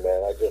believed in,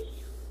 man. I just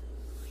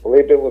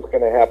believed it was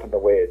going to happen the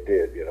way it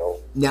did, you know.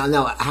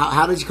 Now,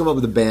 how did you come up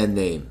with the band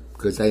name?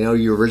 Because I know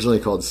you were originally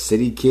called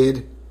City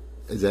Kid.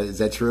 Is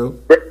that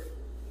true?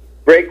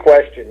 Great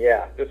question.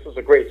 Yeah, this is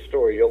a great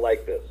story. You'll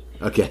like this.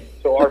 Okay.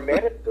 So our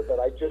manager that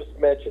I just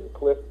mentioned,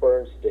 Cliff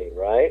Bernstein,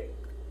 right?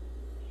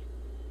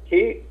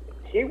 He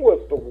was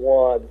the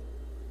one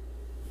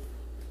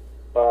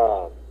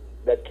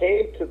that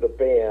came to the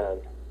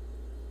band.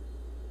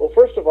 Well,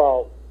 first of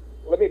all,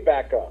 let me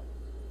back up.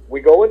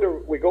 We go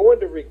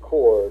into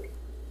record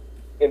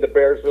in the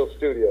Bearsville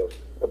studios.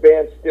 The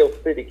band's still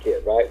City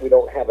Kid, right? We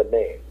don't have a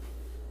name.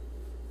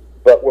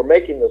 But we're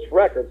making this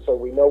record, so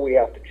we know we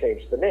have to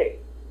change the name.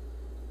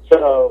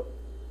 So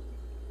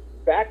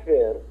back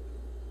then,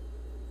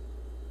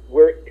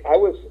 the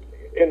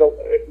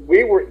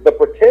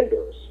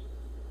Pretenders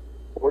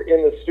were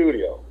in the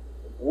studio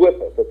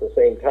with us at the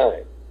same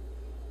time.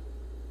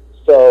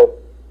 So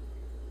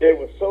it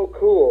was so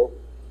cool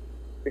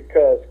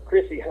because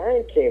Chrissie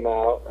Hynde came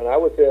out, and I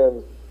was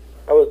in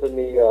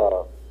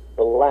the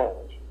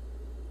lounge,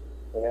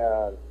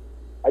 and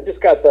I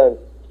just got done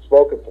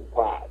smoking some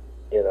pot.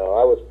 You know,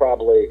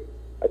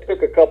 I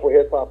took a couple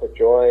hits off a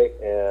joint,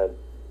 and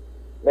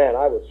man,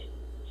 I was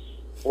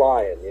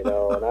flying, you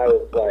know, and I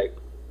was like,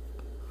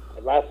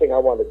 the last thing I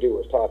wanted to do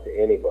was talk to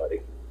anybody.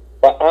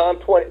 But I'm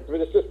 20,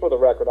 just for the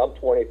record, I'm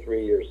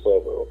 23 years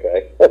sober,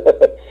 okay?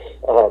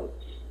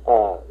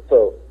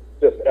 So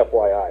just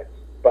FYI.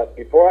 But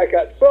before I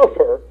got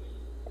sober,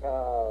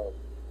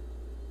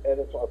 and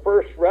it's my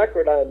first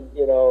record and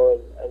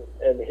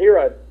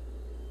here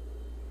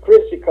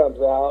Chrissy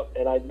comes out,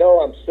 and I know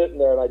I'm sitting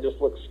there, and I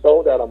just look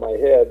stoned out of my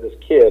head, this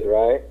kid,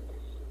 right?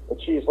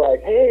 And she's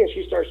like, hey, and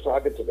she starts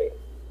talking to me.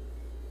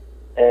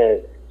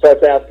 And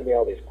starts asking me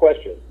all these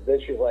questions. Then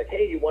she's like,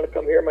 hey, you want to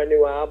come hear my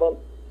new album?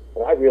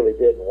 And I really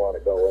didn't want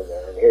to go in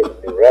there and hear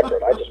the new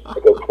record. I just want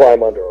to go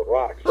climb under a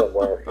rock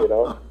somewhere, you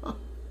know?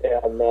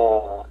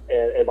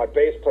 And my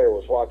bass player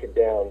was walking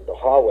down the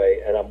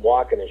hallway, and I'm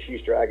walking, and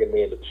she's dragging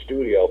me into the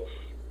studio.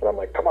 And I'm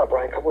like, come on,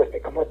 Brian, come with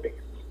me.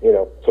 You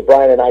know, so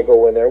Brian and I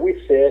go in there.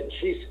 We sit, and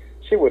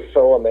she was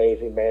so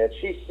amazing, man.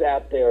 She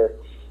sat there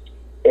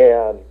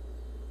and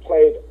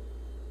played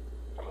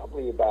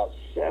probably about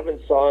 7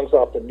 songs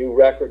off the new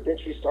record. Then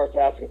she starts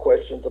asking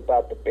questions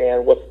about the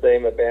band. What's the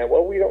name of the band?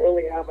 Well, we don't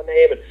really have a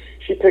name. And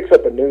she picks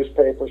up a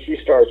newspaper. She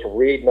starts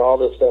reading all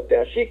this stuff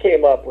down. She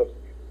came up with,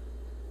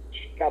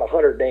 she got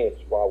 100 names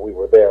while we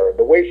were there. And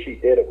the way she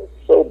did it was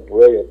so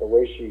brilliant. The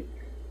way she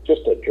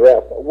just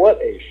addressed it.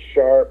 What a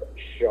sharp,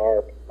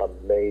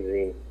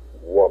 amazing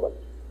woman.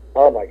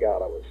 Oh, my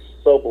God. I was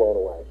so blown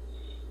away.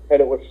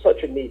 And it was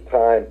such a neat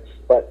time.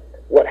 But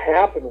what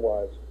happened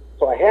was,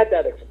 so I had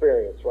that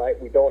experience, right?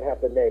 We don't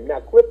have the name. Now,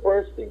 Cliff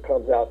Bernstein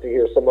comes out to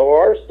hear some of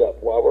our stuff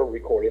while we're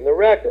recording the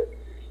record.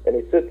 And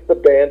he sits the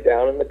band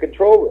down in the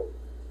control room.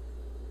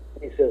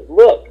 He says,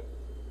 look,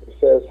 he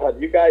says,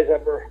 have you guys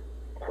ever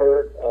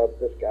heard of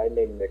this guy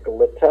named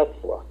Nikola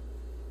Tesla?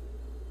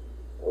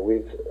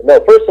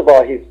 First of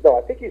all,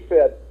 I think he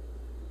said,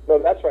 no,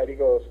 that's right. He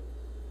goes,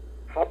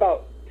 how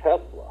about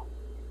Tesla?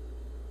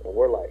 And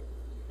we're like,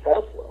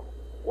 Tesla?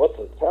 What's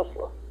a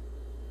Tesla?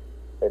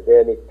 And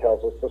then he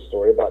tells us the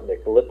story about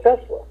Nikola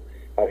Tesla,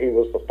 how he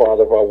was the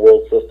father of our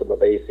world system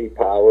of AC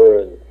power,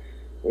 and,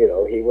 you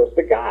know, he was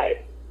the guy.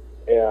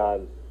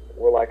 And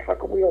we're like, how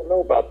come we don't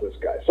know about this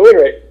guy? So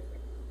anyway,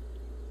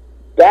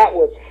 that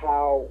was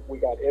how we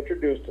got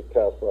introduced to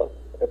Tesla.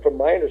 And from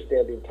my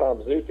understanding, Tom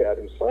Zutat,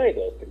 who signed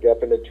us to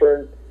Geffen, had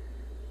turned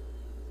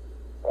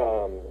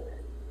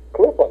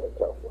Cliff on to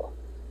Tesla.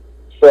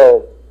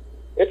 So,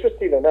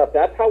 interesting enough,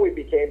 that's how we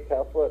became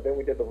Tesla. Then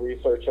we did the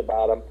research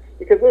about him.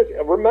 Because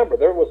remember,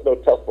 there was no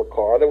Tesla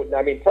car.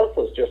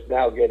 Tesla's just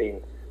now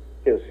getting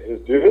his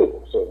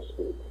due, so to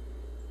speak.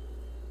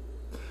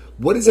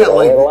 What is that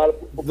like?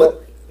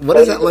 What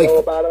is that like?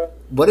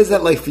 What is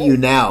that like for you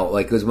now?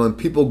 Like, because when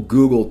people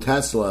Google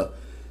Tesla,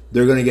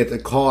 they're going to get the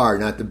car,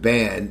 not the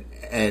band.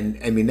 And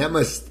I mean, that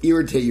must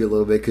irritate you a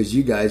little bit because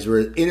you guys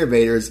were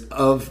innovators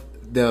of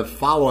the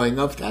following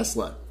of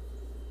Tesla.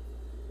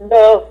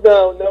 No,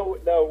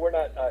 we're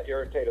not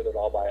irritated at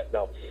all by it.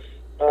 No,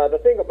 the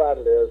thing about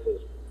it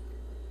is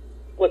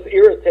what's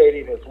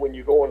irritating is when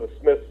you go into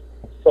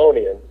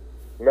Smithsonian,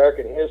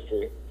 American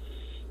history,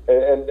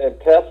 and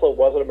Tesla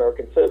was an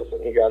American citizen.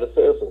 He got his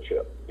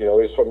citizenship. You know,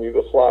 he's from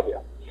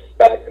Yugoslavia.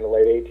 Back in the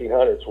late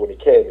 1800s when he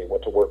came, he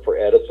went to work for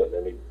Edison,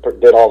 and he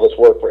did all this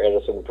work for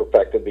Edison and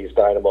perfected these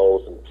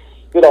dynamos and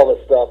did all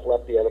this stuff,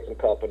 left the Edison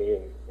company,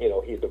 and, you know,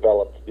 he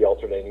developed the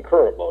alternating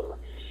current motor.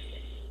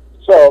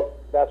 So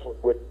that's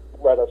what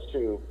led us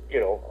to, you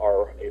know,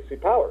 our AC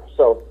power.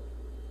 So,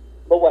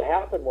 but what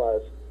happened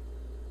was,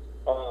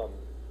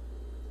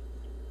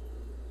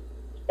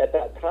 at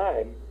that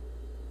time,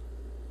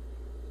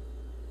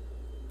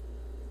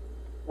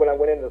 when I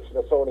went into the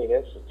Smithsonian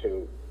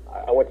Institute,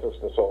 I went to the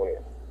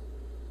Smithsonian,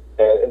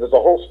 and there's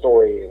a whole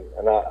story,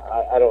 and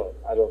I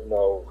don't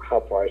know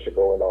how far I should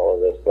go into all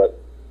of this, but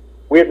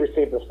we had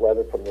received this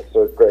letter from the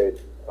 3rd grade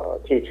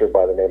teacher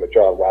by the name of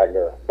John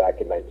Wagner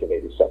back in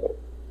 1987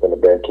 when the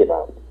band came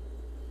out.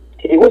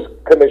 He was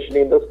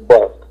commissioning this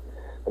bust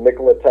of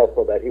Nikola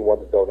Tesla that he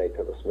wanted to donate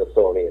to the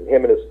Smithsonian,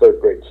 him and his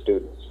 3rd grade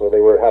students. So they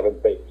were having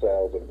bake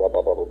sales and blah,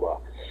 blah, blah, blah, blah.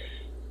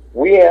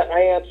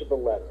 I answered the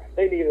letter.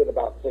 They needed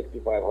about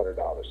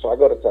 $6,500. So I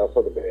go to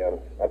Tesla, the band.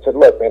 I said,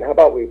 look, man, how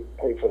about we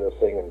pay for this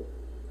thing and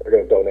they're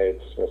going to donate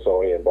it to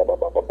Smithsonian, blah, blah,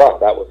 blah, blah, blah.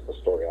 That was the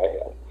story I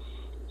had.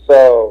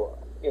 So,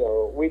 you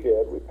know, we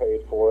did. We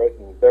paid for it.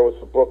 And there was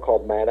a book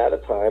called Man at a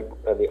Time,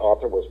 and the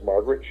author was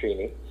Margaret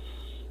Cheney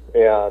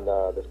and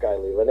this guy,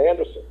 Leland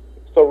Anderson.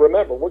 So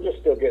remember, we're just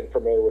still getting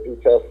familiar with who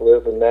Tesla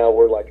is, and now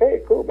we're like,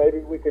 hey, cool, maybe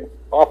we can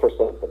offer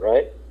something,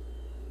 right?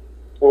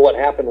 Well, what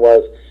happened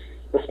was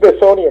the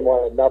Smithsonian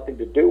wanted nothing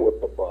to do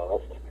with the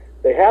bust.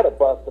 They had a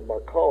bust of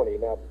Marconi.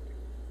 Now,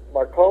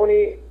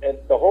 Marconi and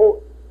the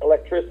whole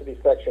electricity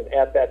section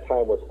at that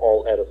time was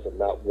all Edison.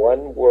 Not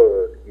one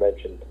word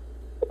mentioned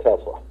a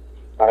Tesla.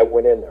 I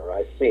went in there.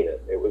 I seen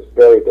it. It was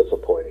very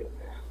disappointing.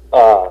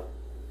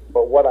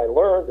 But what I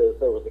learned is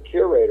there was a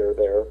curator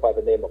there by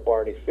the name of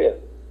Barney Finn.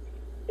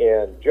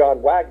 And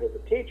John Wagner, the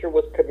teacher,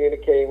 was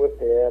communicating with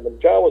him.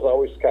 And John was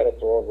always kind of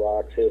throwing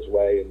rocks his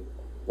way and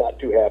not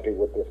too happy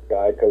with this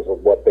guy because of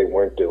what they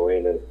weren't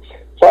doing. And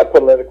so I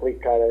politically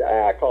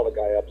I called the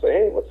guy up, say,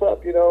 hey, what's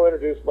up? You know,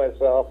 introduce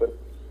myself. And,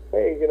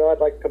 hey, you know, I'd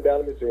like to come down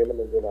to the museum.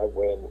 And then I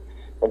win.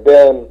 And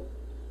then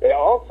they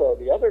also,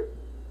 the other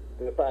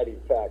deciding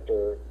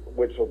factor,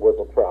 which was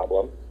a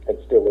problem and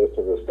still is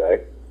to this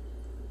day,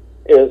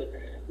 is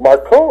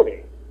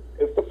Marconi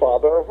is the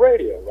father of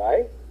radio,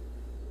 right?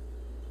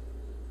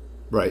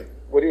 Right.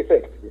 What do you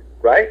think?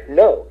 Right?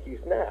 No,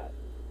 he's not.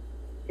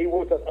 He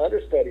was an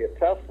understudy of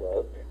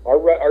Tesla.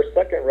 Our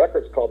second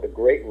record's called The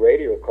Great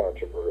Radio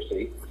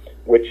Controversy,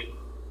 which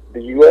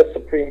the U.S.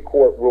 Supreme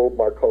Court ruled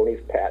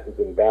Marconi's patents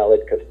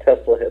invalid because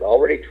Tesla had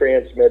already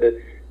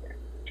transmitted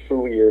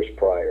 2 years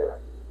prior.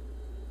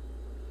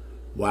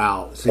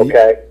 Wow. So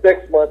okay,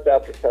 6 months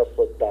after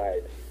Tesla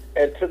died.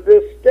 And to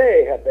this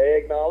day, have they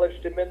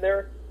acknowledged him in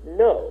there?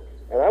 No.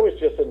 And I was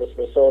just in the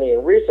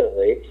Smithsonian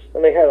recently,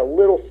 and they had a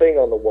little thing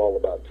on the wall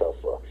about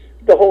Tesla.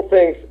 The whole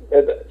thing,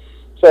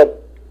 so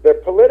they're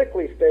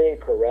politically staying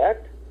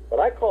correct, but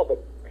I called the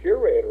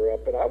curator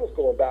up, and I was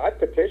going back. I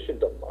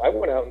petitioned them. I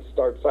went out and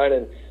started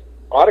signing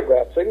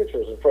autographed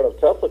signatures in front of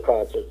Tesla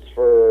concerts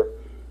for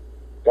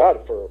a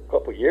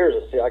couple of years.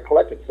 See, I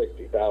collected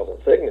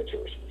 60,000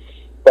 signatures,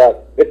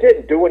 but it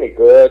didn't do any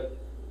good.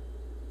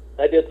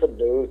 I did some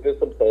news, did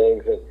some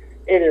things, and at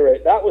any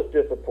rate, that was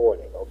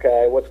disappointing,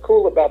 okay? What's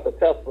cool about the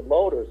Tesla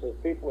Motors is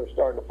people are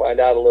starting to find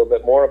out a little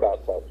bit more about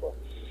Tesla.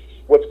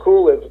 What's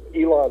cool is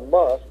Elon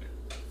Musk,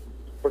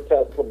 for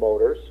Tesla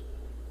Motors,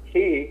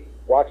 he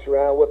walks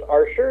around with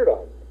our shirt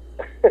on.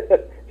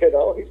 You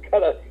know, he's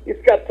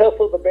got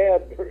Tesla the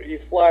band,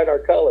 he's flying our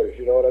colors,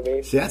 you know what I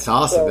mean? See, that's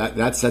awesome. So,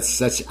 that's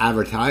such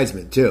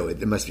advertisement, too.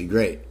 It must be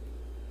great.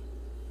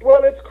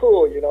 Well, it's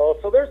cool, you know.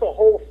 So there's a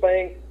whole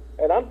thing,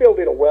 and I'm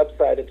building a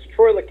website. It's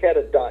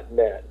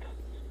troylaketa.net.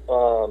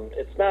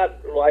 It's not,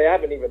 well, I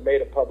haven't even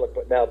made it public,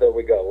 but now there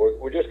we go.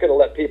 We're just going to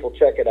let people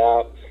check it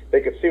out.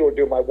 They can see what we're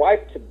doing. My wife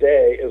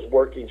today is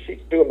working.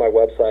 She's doing my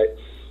website,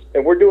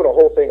 and we're doing a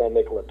whole thing on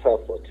Nikola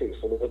Tesla, too.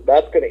 So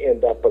that's going to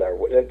end up in our,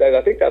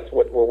 I think that's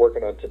what we're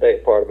working on today,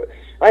 part of it.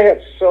 I have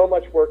so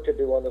much work to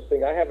do on this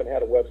thing. I haven't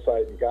had a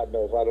website in God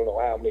knows, I don't know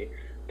how many,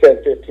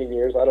 10, 15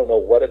 years. I don't know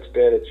what it's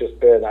been. It's just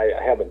been, I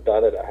haven't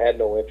done it. I had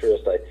no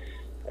interest. I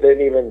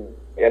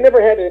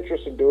never had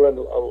interest in doing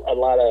a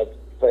lot of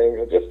things.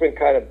 I've just been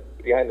kind of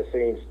behind the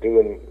scenes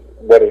doing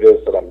what it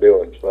is that I'm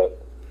doing. But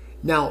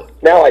now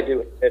I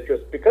do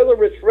interest because of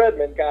Rich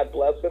Redmond. God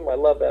bless him. I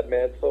love that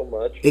man so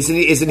much.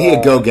 Isn't he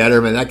a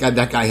go-getter, man?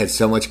 That guy had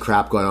so much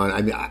crap going on.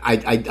 I mean,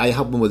 I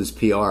help him with his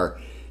PR,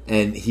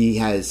 and he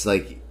has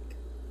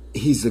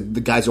he's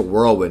the guy's a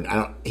whirlwind.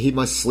 He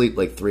must sleep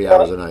like 3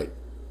 hours a night.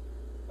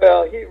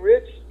 Well,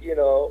 Rich, you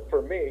know,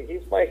 for me,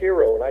 he's my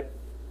hero, and I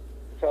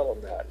tell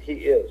him that. He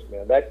is,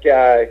 man. That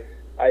guy,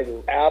 I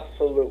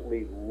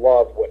absolutely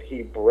love what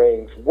he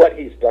brings, what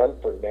he's done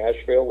for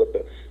Nashville with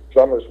the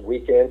Drummers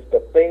Weekends,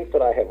 the things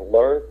that I have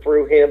learned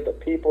through him, the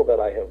people that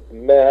I have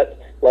met,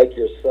 like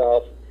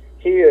yourself.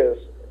 He is,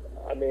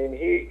 I mean,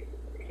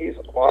 he's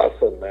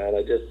awesome, man.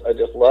 I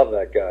just love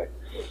that guy.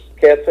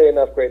 Can't say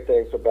enough great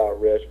things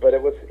about Rich, but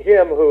it was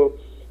him who,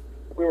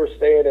 we were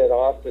staying in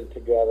Austin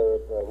together.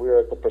 We were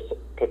at the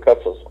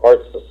Percussive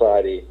Arts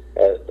Society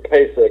at the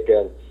PASIC,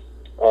 and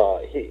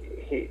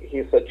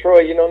he said, Troy,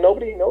 you know,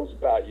 nobody knows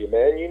about you,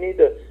 man. You need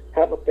to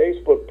have a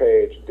Facebook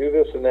page, do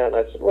this and that. And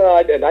I said, well,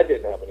 I didn't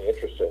have any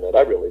interest in it.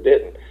 I really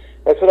didn't.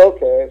 I said,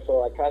 okay.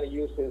 So I kind of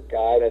used his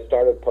guide. I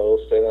started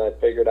posting, and I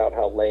figured out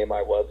how lame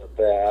I was at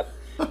that.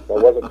 I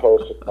wasn't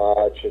posting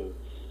much, and,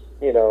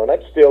 you know, and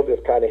I'm still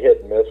just kind of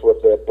hit and miss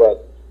with it,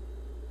 but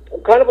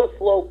I'm kind of a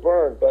slow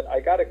burn, but I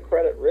got to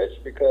credit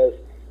Rich because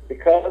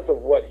of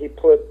what he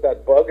put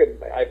that bug in.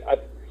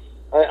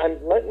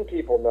 I'm letting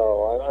people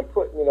know. I'm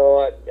putting, you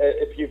know,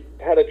 if you've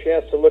had a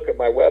chance to look at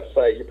my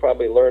website, you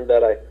probably learned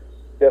that I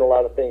did a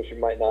lot of things you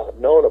might not have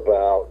known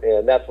about,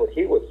 and that's what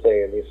he was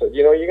saying. He said,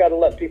 you know, you got to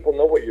let people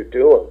know what you're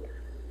doing.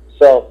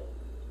 So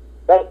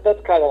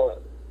that's kind of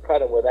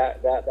where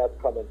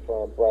that's coming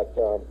from. But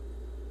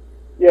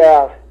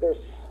yeah, there's.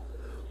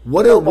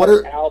 What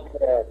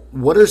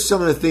are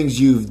some of the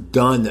things you've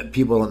done that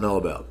people don't know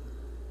about?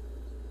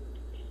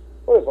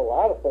 Well, there's a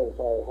lot of things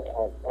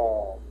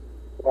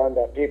I've done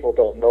that people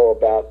don't know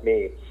about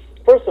me.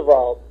 First of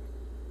all,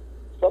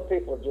 some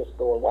people are just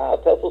going, wow,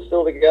 Tesla's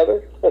still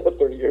together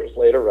 30 years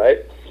later, right?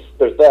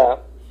 There's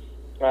that.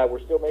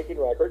 We're still making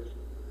records.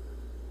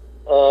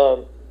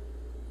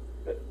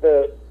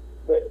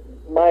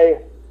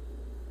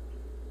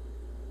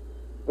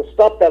 The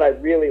stuff that I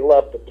really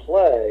love to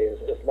play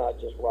is not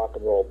just rock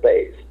and roll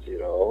based, you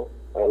know.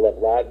 I love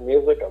Latin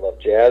music, I love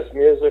jazz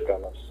music, I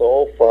love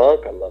soul,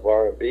 funk, I love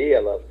R&B,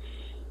 I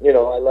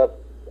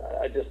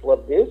just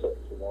love music,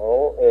 you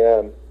know.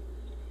 And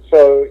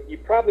so you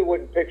probably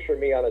wouldn't picture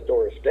me on a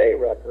Doris Day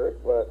record,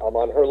 but I'm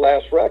on her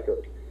last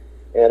record,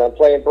 and I'm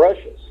playing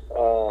brushes.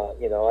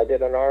 You know, I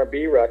did an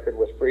R&B record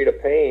with Frida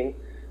Payne,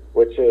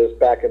 which is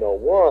back in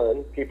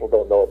 '01. People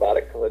don't know about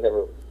it because I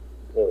never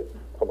really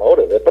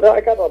promoted it, but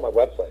I got it on my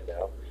website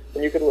now,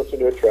 and you can listen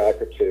to a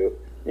track or two.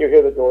 You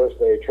hear the Doris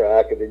Day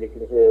track, and then you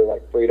can hear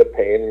like Frida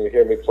Payne, and you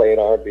hear me playing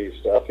R&B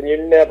stuff, and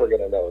you're never going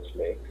to know it's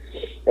me.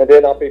 And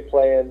then I'll be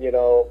playing, you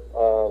know,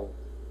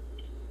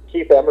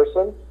 Keith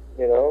Emerson.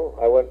 You know,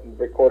 I went and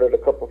recorded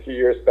a few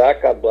years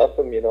back. God bless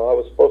him. You know, I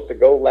was supposed to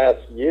go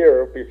last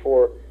year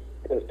before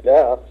his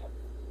death.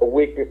 A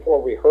week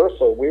before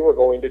rehearsal, we were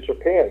going to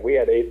Japan. We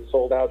had 8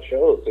 sold-out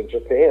shows in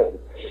Japan,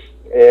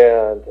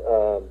 and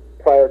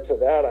prior to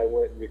that, I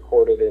went and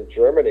recorded in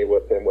Germany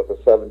with him with a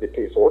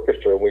 70-piece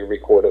orchestra, and we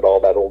recorded all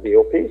that old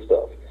EOP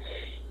stuff.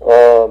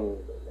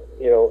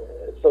 You know,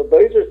 so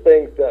those are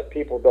things that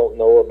people don't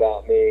know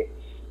about me.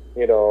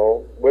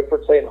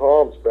 Whitford St.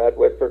 Holmes, Brad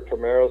Whitford,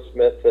 Camaro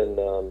Smith,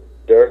 and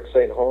Derek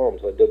St.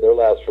 Holmes. I did their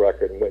last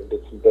record and went and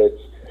did some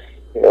dates,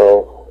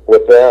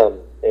 with them.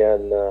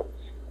 And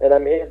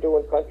I'm here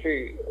doing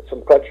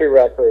some country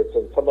records,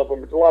 and some of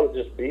them, it's a lot of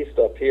just B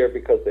stuff here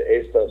because the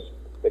A stuff's,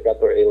 they got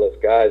their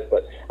A-list guys.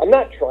 But I'm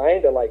not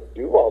trying to,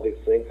 do all these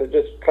things. They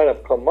just kind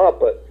of come up.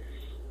 But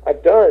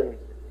I've done,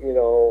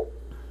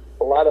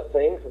 a lot of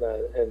things,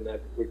 and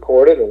I've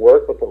recorded and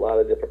worked with a lot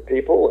of different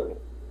people, and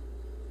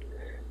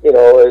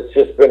it's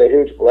just been a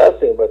huge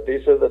blessing. But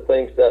these are the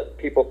things that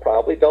people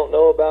probably don't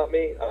know about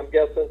me, I'm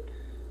guessing,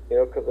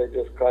 because they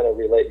just kind of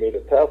relate me to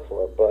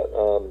Tesla. But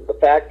the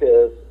fact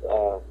is,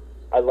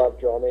 I love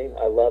drumming.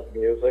 I love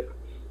music,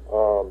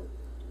 and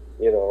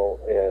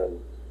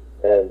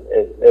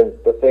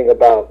the thing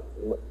about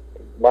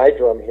my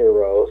drum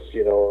heroes,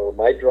 or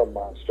my drum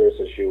monsters,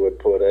 as you would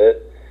put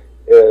it,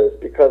 is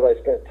because I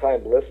spent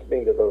time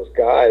listening to those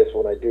guys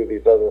when I do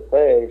these other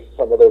things,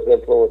 some of those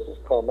influences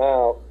come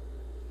out.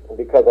 And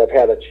because I've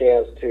had a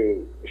chance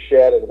to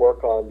shed and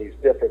work on these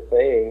different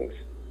things,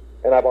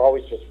 and I've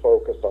always just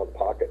focused on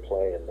pocket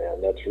playing,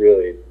 man. That's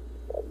really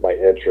my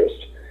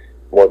interest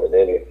more than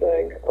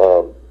anything.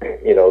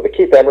 The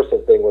Keith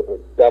Emerson thing was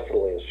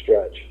definitely a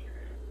stretch,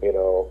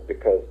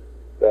 because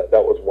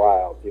that was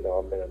wild.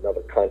 I'm in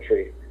another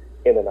country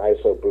in an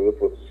ISO booth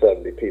with a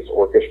 70-piece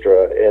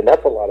orchestra, and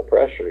that's a lot of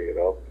pressure,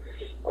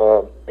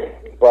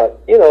 But,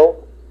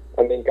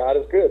 God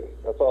is good.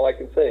 That's all I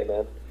can say,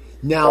 man.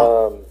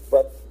 Now,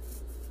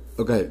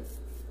 okay.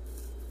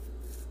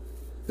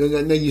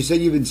 Now, you said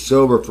you've been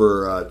sober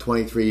for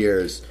 23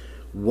 years.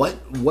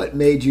 What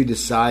made you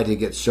decide to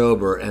get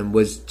sober? And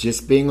was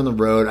just being on the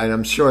road, and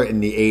I'm sure in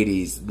the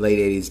 80s, late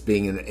 80s,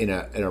 being in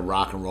a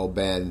rock and roll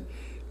band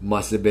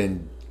must have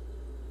been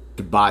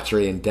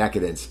debauchery and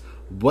decadence.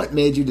 What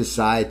made you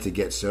decide to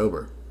get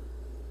sober?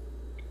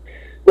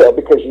 Well,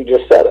 because you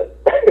just said it.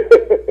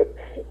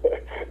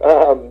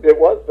 It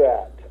was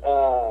that.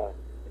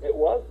 It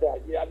was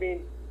that. Yeah,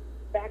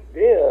 back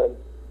then,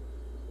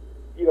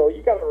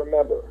 you got to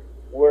remember,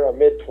 we're in our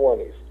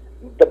mid-20s.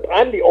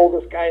 I'm the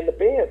oldest guy in the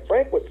band.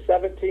 Frank was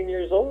 17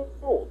 years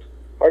old.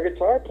 Our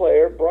guitar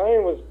player,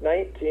 Brian, was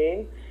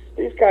 19.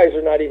 These guys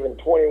are not even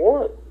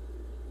 21.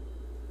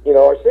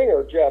 Our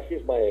singer, Jeff,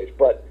 he's my age.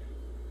 But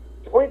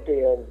the point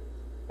being,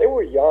 they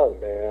were young,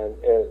 man,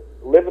 and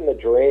living the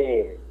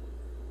dream,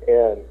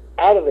 and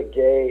out of the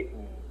gate,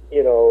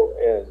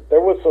 and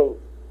there was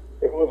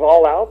it was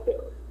all out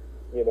there,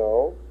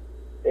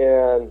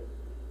 and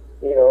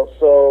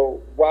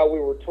so while we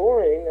were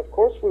touring, of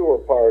course we were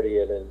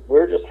partying, and we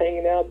were just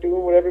hanging out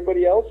doing what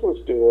everybody else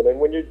was doing, and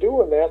when you're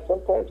doing that,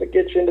 sometimes it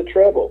gets you into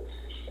trouble.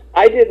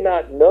 I did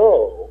not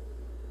know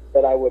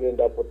that I would end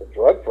up with a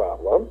drug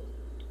problem.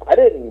 I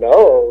didn't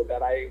know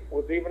that I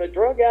was even a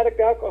drug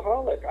addict,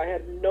 alcoholic. I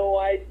had no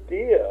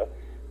idea.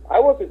 I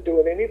wasn't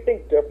doing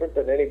anything different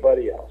than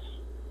anybody else.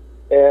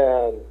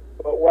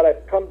 But what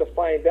I've come to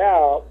find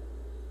out,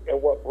 and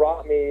what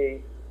brought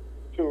me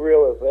to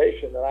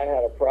realization that I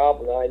had a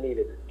problem and I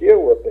needed to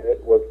deal with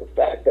it, was the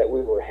fact that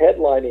we were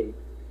headlining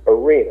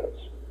arenas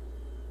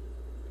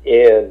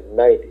in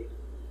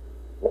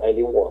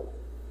 91.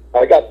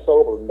 I got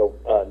sober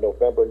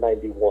November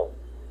 91.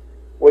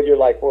 Well, you're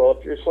like, well,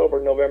 if you're sober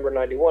November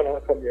 91, how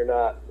come you're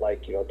not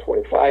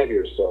 25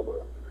 years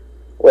sober?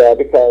 Well,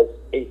 because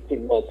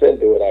 18 months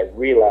into it, I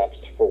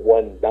relapsed for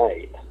one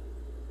night,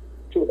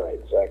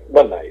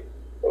 one night,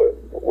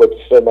 which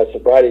my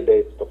sobriety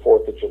date's the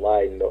 4th of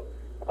July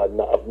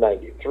of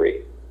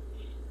 93.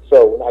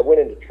 So when I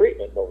went into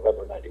treatment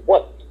November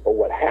 91, but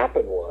what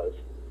happened was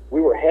we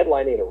were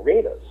headlining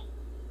arenas,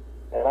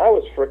 and I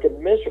was freaking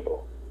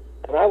miserable.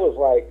 And I was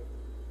like,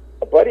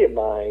 a buddy of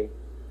mine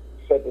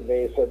said to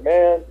me, he said,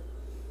 man,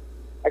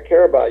 I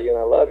care about you and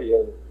I love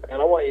you,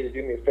 and I want you to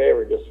do me a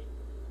favor, just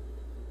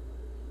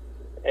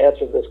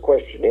answer this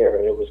questionnaire.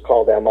 And it was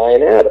called, Am I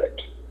an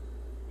Addict?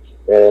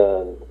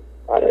 And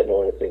I didn't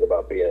know anything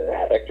about being an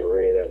addict or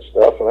any of that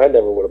stuff, and I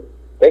never would have,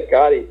 thank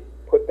God he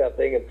put that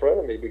thing in front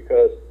of me,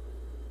 because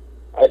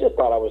I just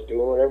thought I was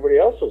doing what everybody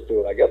else was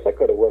doing. I guess I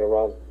could have went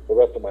around the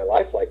rest of my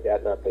life like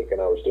that, not thinking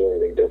I was doing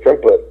anything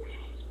different, but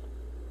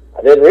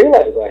I didn't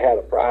realize I had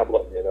a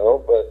problem,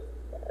 but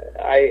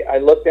I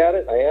looked at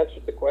it, I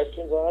answered the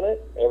questions on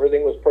it,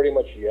 everything was pretty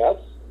much yes.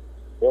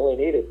 We only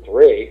needed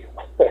 3,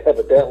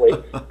 evidently,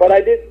 but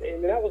I didn't,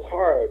 and that was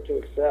hard to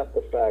accept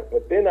the fact,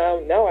 but then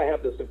now I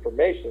have this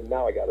information,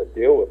 now I got to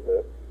deal with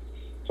it.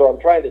 So I'm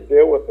trying to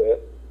deal with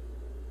it,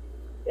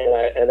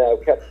 and I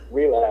kept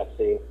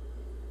relapsing,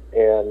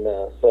 and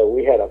so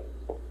we had a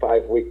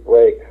 5-week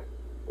break.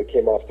 We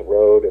came off the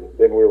road, and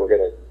then we were going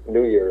to,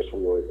 New Year's,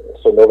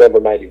 so November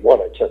 91,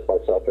 I checked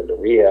myself into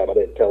rehab. I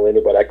didn't tell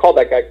anybody. I called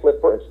that guy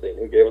Cliff Bernstein,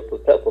 who gave us the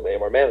Tesla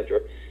name, our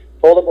manager,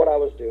 told him what I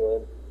was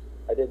doing.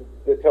 I didn't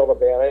tell the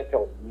band, I didn't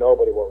tell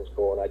nobody what was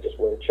going on. I just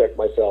went and checked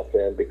myself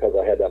in because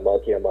I had that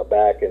monkey on my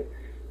back, and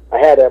I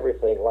had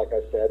everything. Like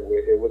I said,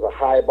 it was a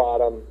high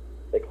bottom,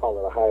 they call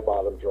it a high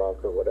bottom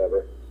drunk or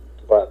whatever,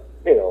 but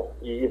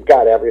you've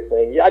got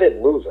everything. I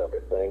didn't lose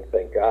everything,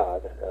 thank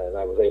God, and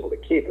I was able to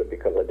keep it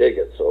because I did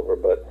get sober,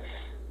 but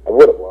I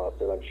would have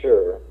lost it, I'm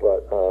sure.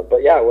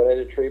 But yeah, I went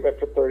into treatment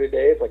for 30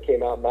 days. I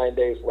came out 9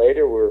 days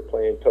later. We were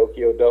playing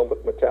Tokyo Dome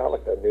with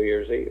Metallica on New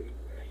Year's Eve.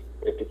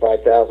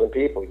 55,000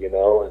 people,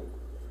 and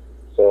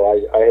so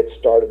I had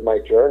started my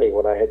journey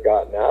when I had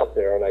gotten out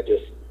there, and I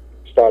just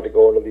started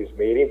going to these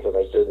meetings, and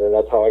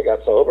that's how I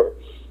got sober.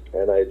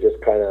 And I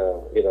just kind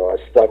of, I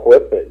stuck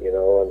with it,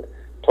 and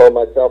told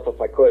myself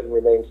if I couldn't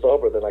remain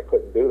sober, then I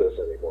couldn't do this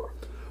anymore.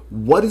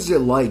 What is it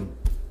like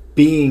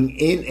being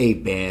in a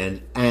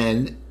band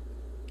and,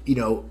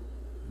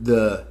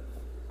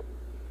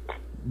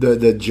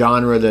 the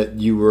genre that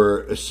you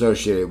were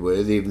associated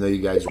with, even though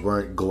you guys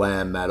weren't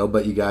glam metal,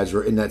 but you guys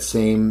were in that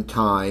same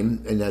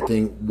time and that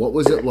thing? What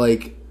was it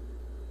like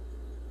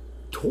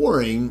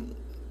touring?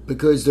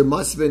 Because there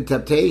must have been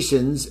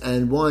temptations,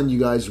 and one, you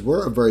guys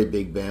were a very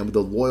big band with a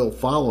loyal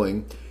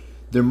following.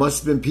 There must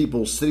have been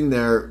people sitting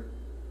there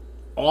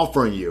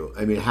offering you.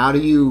 I mean, how do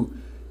you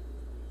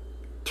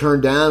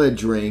turn down a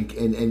drink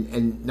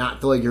and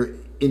not feel like you're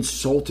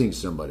insulting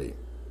somebody?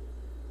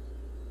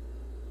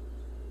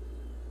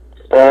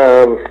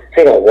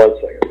 Hang on 1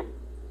 second.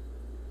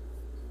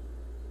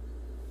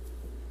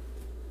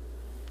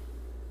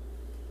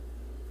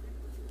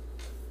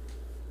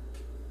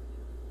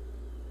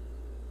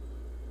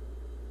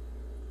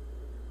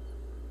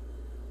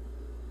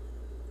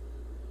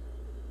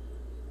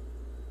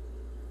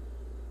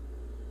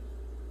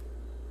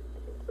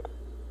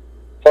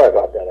 Sorry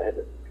about that. I had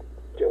to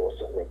deal with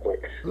something real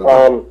quick.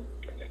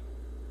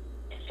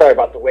 Sorry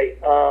about the wait.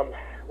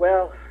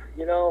 Well,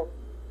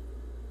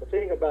 the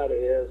thing about it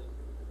is,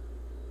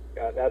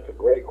 God, that's a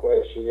great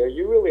question. Yeah,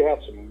 you really have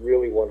some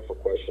really wonderful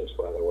questions,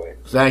 by the way.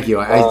 Thank you.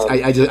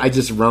 I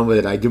just run with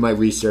it. I do my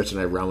research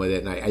and I run with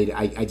it, and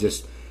I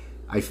just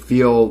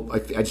feel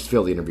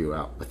the interview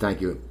out. But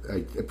thank you.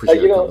 I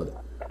appreciate it.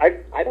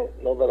 I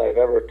don't know that I've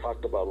ever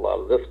talked about a lot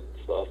of this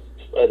stuff,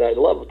 and I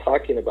love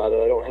talking about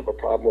it. I don't have a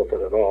problem with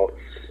it at all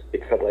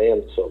because I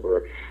am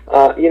sober.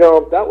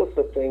 That was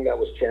the thing that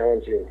was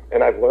challenging,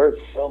 and I've learned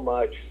so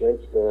much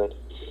since then.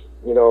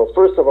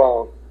 First of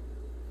all,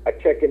 I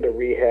check into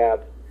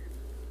rehab.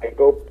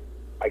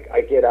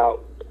 I get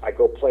out, I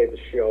go play the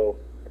show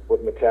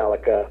with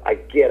Metallica. I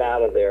get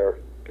out of there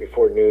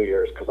before New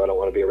Year's because I don't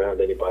want to be around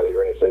anybody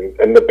or anything.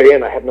 And the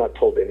band, I have not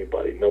told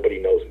anybody.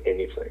 Nobody knows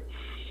anything.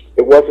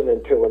 It wasn't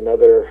until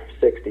another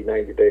 60,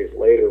 90 days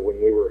later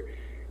when we were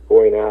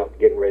going out,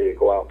 getting ready to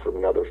go out for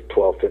another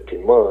 12,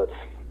 15 months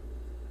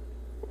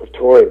of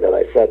touring, that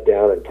I sat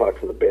down and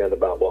talked to the band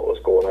about what was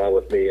going on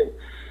with me and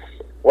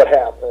what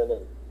happened.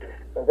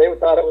 And they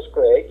thought it was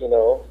great,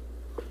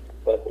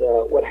 But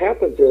what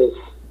happens is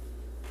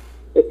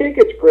they think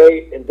it's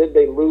great, and then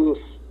they lose.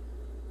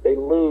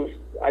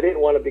 I didn't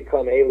want to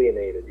become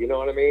alienated. You know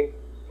what I mean?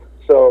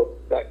 So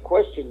that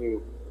question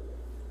you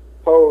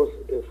pose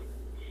is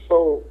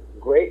so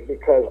great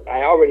because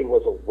I already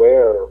was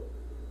aware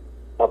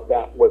of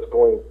that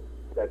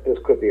this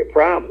could be a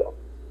problem,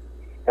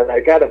 and I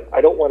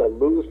don't want to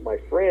lose my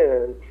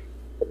friends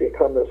and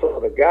become this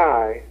other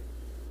guy,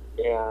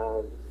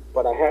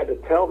 But I had to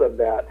tell them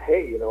that,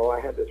 hey, I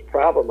had this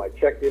problem. I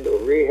checked into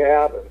a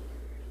rehab and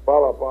blah,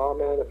 blah, blah,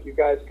 man. If you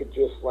guys could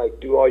just,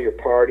 do all your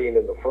partying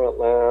in the front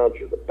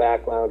lounge or the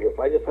back lounge, or if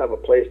I just have a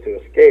place to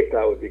escape,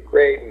 that would be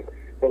great. And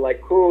they're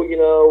like, cool,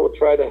 we'll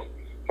try to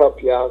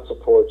help you out and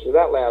support you.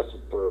 That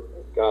lasted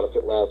if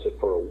it lasted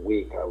for a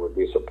week, I would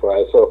be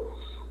surprised. So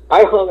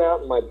I hung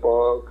out in my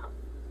bunk.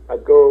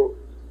 I'd go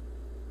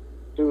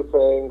do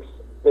things.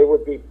 They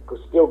would be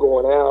still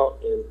going out,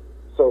 and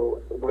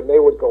so when they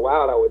would go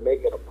out, I would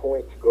make it a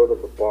point to go to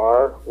the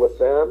bar with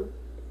them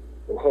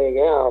and hang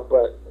out.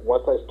 But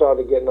once I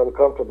started getting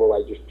uncomfortable,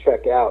 I just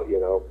check out,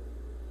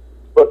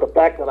 But the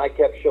fact that I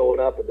kept showing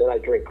up, and then I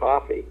drink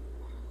coffee,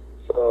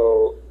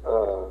 so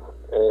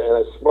and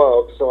I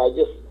smoke, so I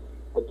just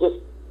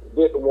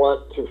didn't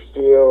want to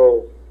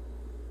feel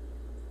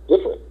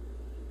different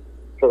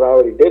because I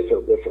already did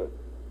feel different.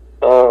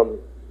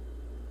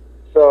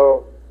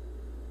 So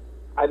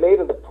I made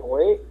it a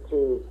point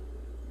to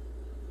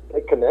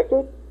stay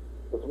connected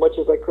as much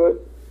as I could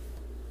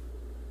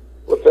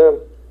with them,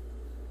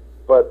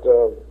 but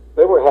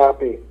they were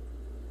happy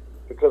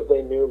because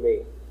they knew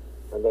me,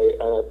 and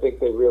I think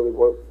they really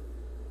were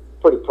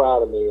pretty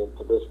proud of me. And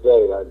to this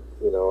day, I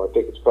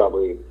think it's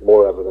probably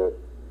more evident.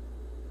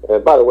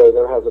 And by the way,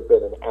 there hasn't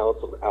been an ounce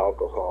of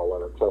alcohol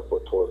on a Tesla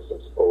tour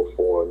since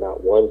 '04.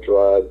 Not one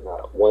drug,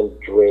 not one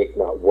drink,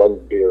 not one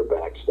beer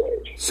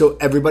backstage. So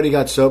everybody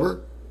got sober,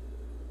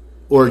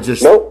 or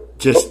just nope.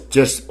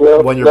 just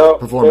when you're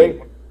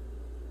performing?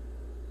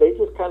 They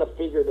just kind of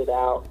figured it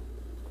out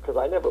because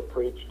I never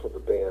preached to the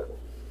band.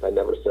 I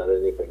never said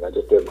anything. I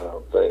just did my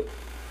own thing.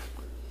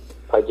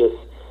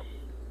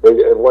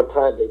 At one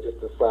time, they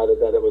just decided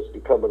that it was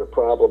becoming a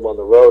problem on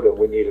the road, and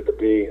we needed to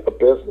be a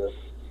business.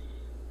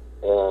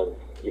 And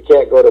you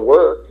can't go to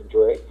work and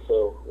drink,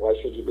 so why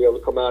should you be able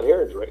to come out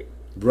here and drink?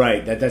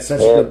 Right. That's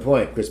such a good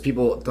point, because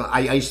people.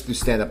 I used to do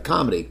stand-up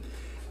comedy,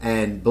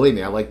 And believe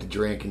me, I like to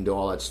drink and do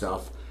all that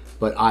stuff.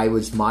 But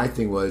my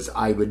thing was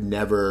I would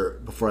never,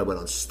 before I went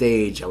on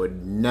stage, I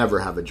would never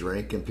have a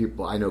drink. And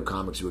people, I know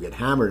comics who would get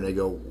hammered and they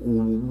go,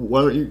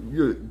 why don't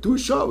you do a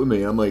shot with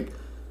me? I'm like,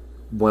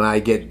 when I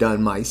get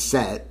done my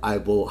set, I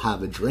will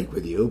have a drink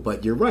with you.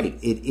 But you're right,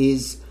 it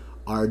is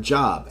our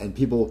job. And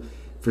people,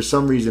 for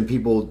some reason,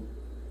 people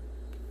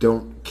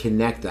don't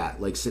connect that.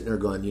 Like sitting there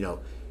going,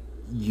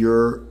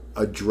 you're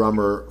a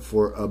drummer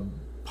for a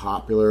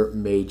popular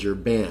major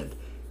band.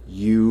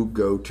 You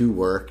go to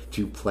work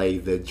to play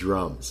the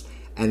drums.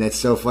 And it's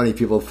so funny.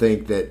 People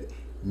think that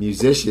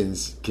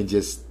musicians can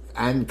just,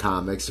 and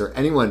comics or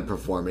anyone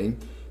performing,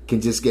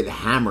 can just get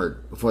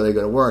hammered before they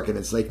go to work. And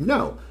it's like,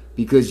 no,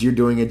 because you're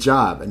doing a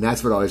job. And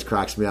that's what always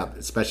cracks me up,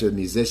 especially with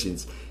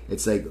musicians.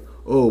 It's like,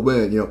 oh,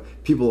 man,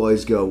 people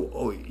always go,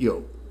 oh,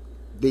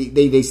 they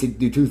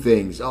do two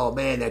things. Oh,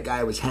 man, that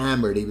guy was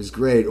hammered. He was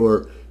great.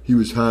 Or he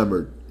was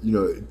hammered,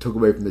 it took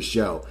away from the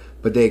show.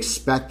 But they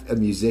expect a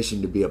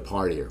musician to be a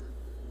partier.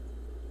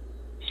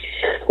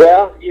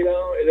 Well, and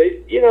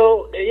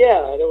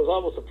it was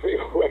almost a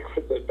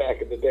prerequisite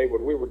back in the day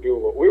when we were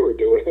doing what we were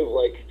doing. It was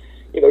like,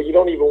 you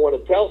don't even want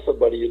to tell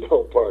somebody you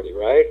don't party,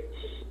 right?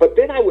 But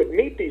then I would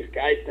meet these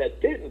guys that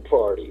didn't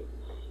party,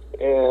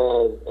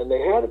 and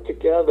they had it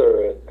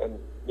together, and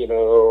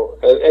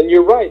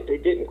you're right, they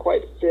didn't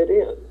quite fit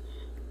in,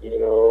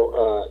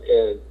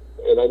 and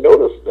I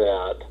noticed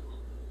that,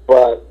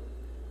 but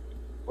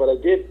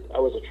I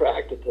was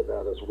attracted to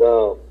that as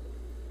well.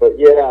 But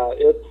yeah,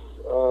 it's.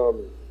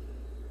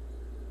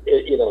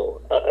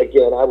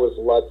 Again, I was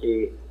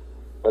lucky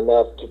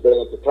enough to be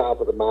at the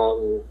top of the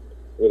mountain.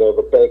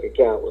 The bank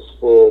account was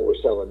full. We're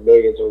selling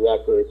millions of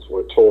records.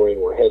 We're touring.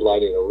 We're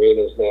headlining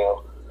arenas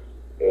now.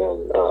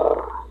 And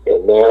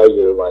now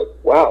you're like,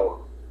 wow,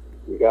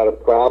 you got a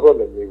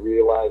problem, and you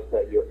realize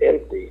that you're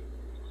empty.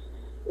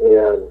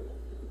 And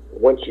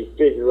once you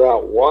figure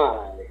out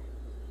why,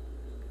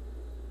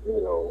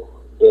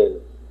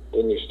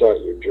 then you start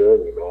your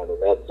journey, man.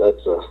 And that's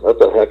a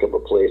heck of a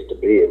place to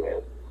be,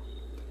 man.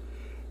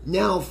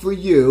 Now, for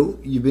you,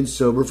 you've been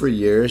sober for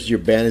years. Your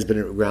band has been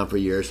around for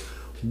years.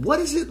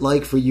 What is it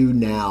like for you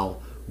now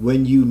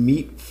when you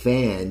meet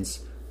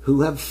fans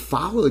who have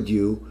followed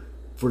you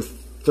for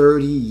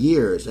 30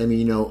 years? I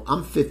mean,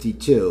 I'm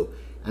 52,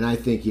 and I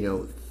think,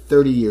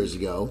 30 years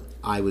ago,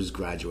 I was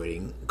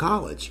graduating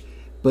college.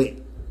 But,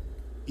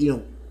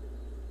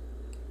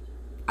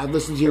 I've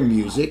listened to your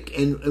music,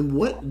 and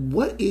what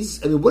is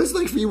it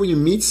like for you when you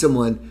meet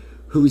someone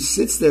who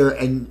sits there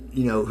and,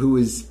 who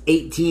was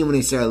 18 when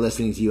they started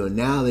listening to you, and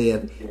now they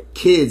have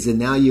kids, and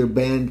now your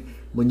band,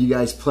 when you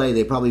guys play,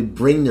 they probably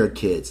bring their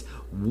kids.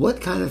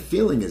 What kind of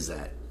feeling is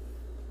that?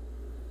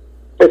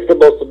 It's the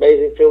most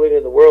amazing feeling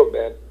in the world,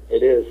 man.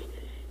 It is.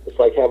 It's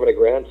like having a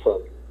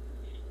grandson,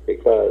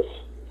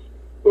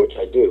 which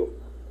I do.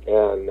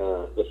 And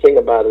the thing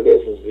about it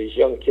is these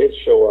young kids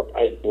show up.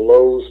 It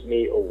blows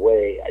me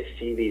away. I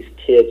see these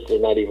kids,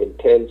 they're not even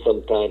 10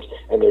 sometimes,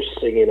 and they're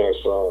singing our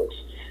songs.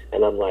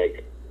 And I'm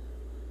like,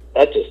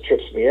 that just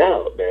trips me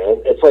out,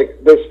 man. It's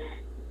like there's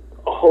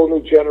a whole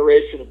new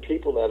generation of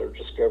people that are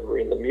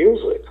discovering the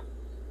music,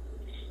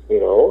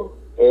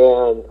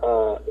 And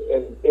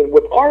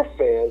with our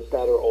fans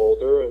that are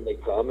older and they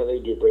come and they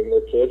do bring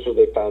their kids, or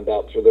they found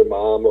out through their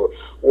mom, or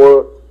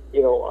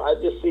I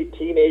just see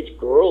teenage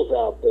girls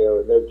out there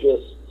and they're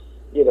just,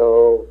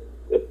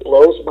 it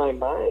blows my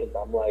mind.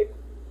 I'm like,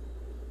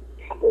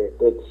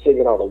 they're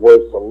singing all the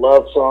words to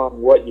Love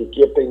Song, What You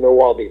Give. They know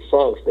all these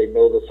songs. They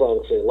know the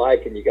songs they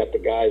like, and you got the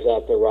guys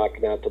out there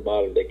rocking out to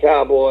Modern Day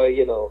Cowboy,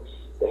 the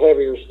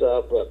heavier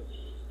stuff. But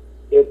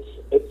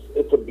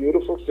it's a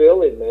beautiful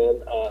feeling,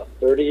 man.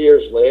 30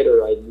 years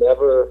later, I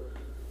never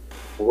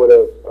would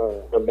have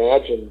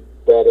imagined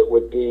that it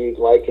would be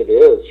like it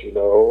is,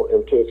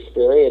 and to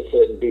experience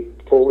it and be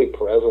fully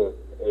present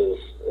is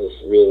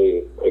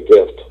really a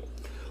gift.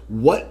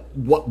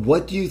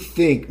 What do you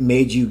think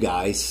made you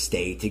guys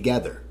stay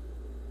together?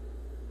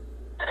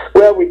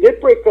 Well, we did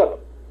break up.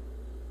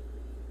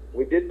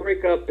 We did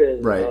break up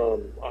in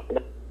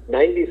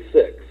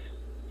 96.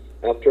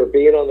 After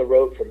being on the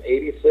road from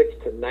 86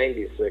 to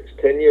 96,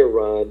 10-year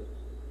run,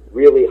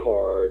 really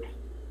hard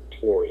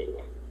touring.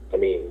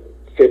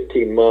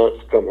 15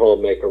 months, come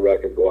home, make a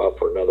record, go out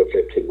for another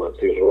 15 months.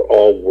 These were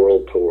all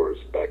world tours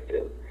back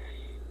then,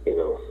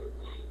 So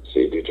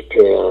you do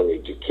Japan,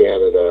 you do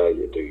Canada,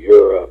 you do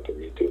Europe,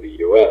 and you do the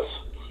U.S.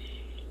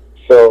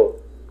 So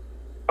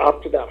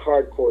after that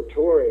hardcore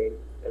touring,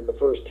 in the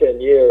first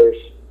 10 years,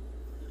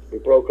 we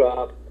broke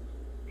up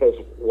because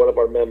one of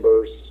our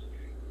members,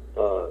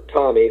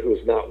 Tommy,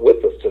 who's not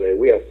with us today,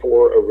 we have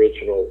 4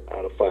 original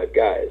out of 5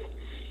 guys.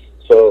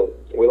 So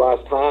we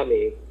lost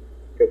Tommy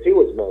because he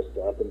was messed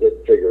up and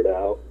didn't figure it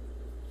out.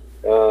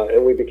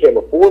 And we became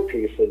a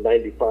 4-piece in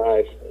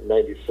 95 and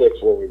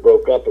 96. When we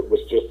broke up, it was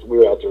just, we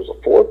were out there as a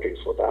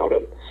 4-piece without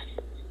him.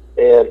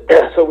 And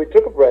so we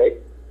took a break.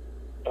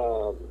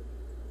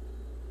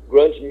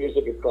 Grunge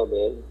music had come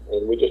in,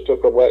 and we just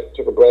took a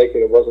break,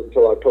 and it wasn't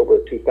until October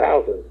of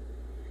 2000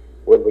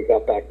 when we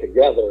got back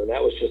together, and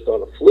that was just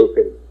on a fluke.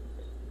 And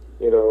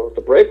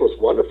the break was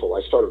wonderful.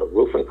 I started a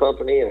roofing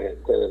company. I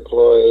had 10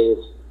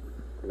 employees.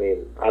 I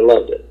mean, I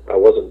loved it. I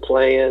wasn't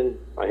playing.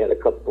 I had a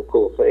couple of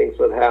cool things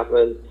that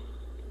happened.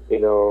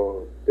 Did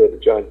the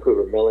John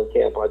Cougar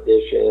Mellencamp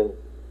audition.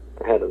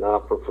 I had an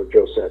offer for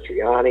Joe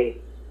Satriani,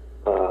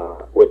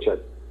 which I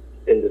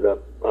ended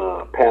up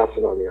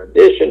passing on the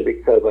audition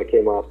because I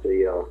came off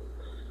the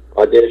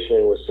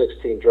audition with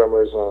 16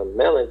 drummers on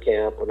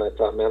Mellencamp, and I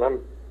thought, man,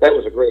 that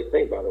was a great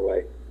thing, by the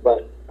way.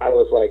 But I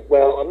was like,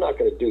 well, I'm not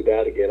going to do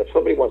that again. If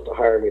somebody wants to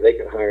hire me, they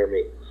can hire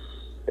me.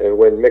 And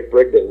when Mick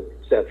Brigden,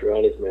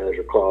 Satriani's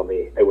manager, called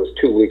me, it was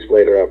 2 weeks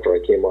later after I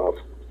came off.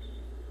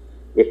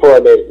 Before I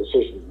made a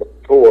decision to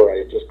tour, I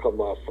had just come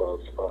off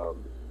of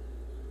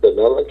the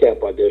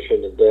Mellencamp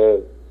audition, and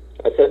then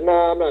I said, no,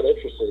 I'm not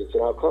interested. He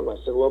said, how come? I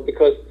said, well,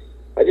 because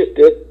I just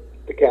did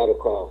the cattle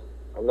call.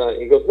 I'm not.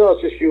 He goes, no,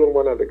 it's just you and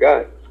one other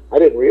guy. I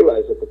didn't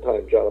realize at the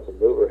time Jonathan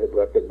Mover had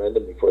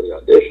recommended me for the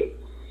audition.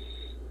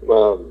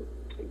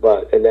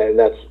 And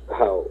that's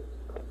how,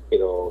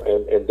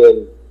 and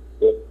then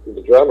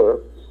the drummer,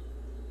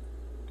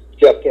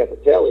 Jeff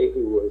Campitelli,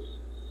 who was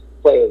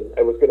playing,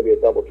 it was going to be a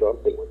double drum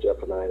thing with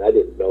Jeff and I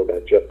didn't know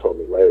that. Jeff told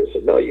me later. He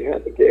said, no, you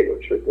had the gig. I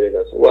sure did.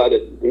 I said, well,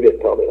 he didn't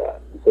tell me that.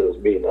 He said it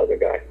was me and another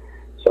guy.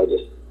 So I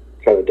just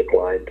kind of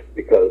declined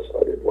because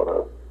I didn't want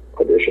to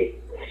audition.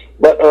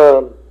 But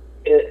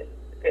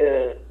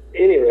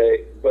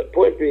anyway, but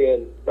point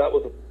being, that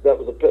was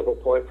a pivotal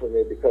point for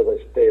me because I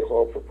stayed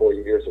home for 4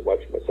 years and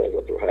watched my son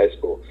go through high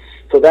school.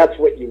 So that's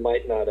what you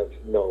might not have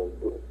known.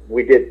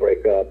 We did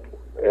break up,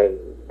 and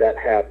that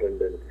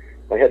happened, and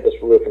I had this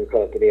roofing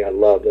company. I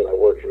loved it. I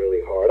worked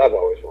really hard. I've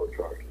always worked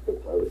hard since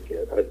I was a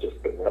kid. I've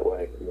just been that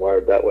way,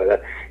 wired that way. I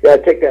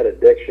take that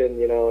addiction,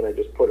 and I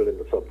just put it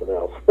into something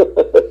else.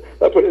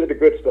 I put it into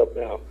good stuff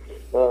now.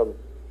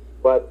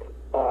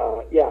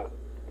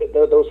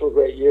 Those were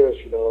great years.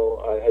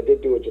 I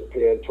did do a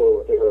Japan tour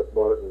with Eric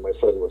Martin. My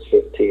son was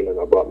 15, and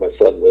I brought my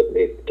son with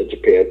me to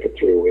Japan for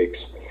 3 weeks.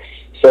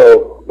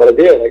 So, but I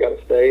did. I got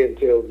to stay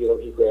until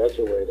he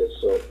graduated.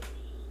 So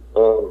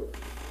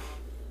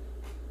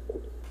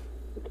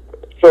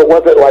it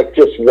wasn't like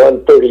just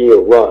one 30-year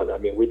run. I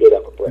mean, we did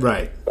have a break.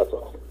 Right. That's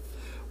all.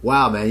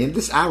 Wow, man!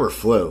 This hour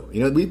flew.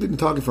 We've been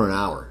talking for an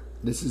hour.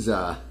 This is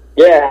yeah.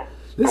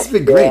 This has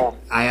been great. Yeah.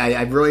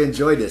 I really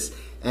enjoyed this.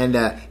 And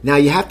now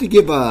you have to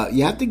give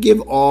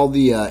all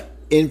the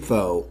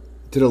info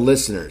to the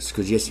listeners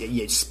because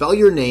you spell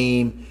your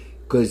name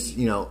because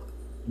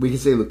we can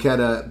say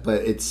Lucchetta,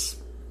 but it's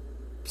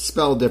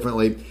spelled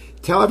differently.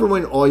 Tell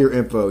everyone all your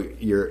info.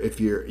 Your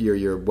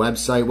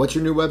website. What's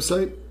your new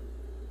website?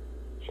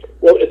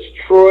 Well, it's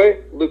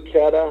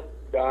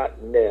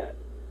TroyLucchetta.net.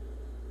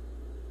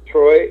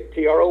 Troy,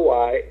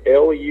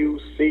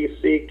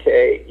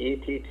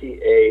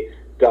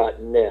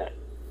 TroyLuccketta.net.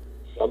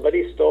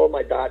 Somebody stole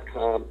my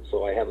 .com,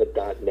 so I have a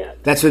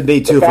 .net. That's with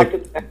me too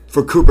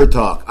for Cooper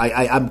Talk.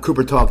 I'm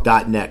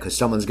CooperTalk.net because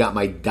someone's got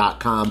my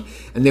 .com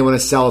and they want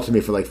to sell it to me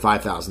for like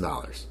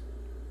 $5,000.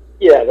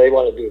 Yeah, they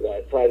want to do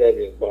that, so I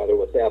didn't even bother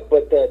with that.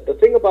 But the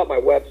thing about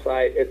my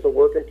website, it's a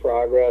work in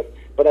progress,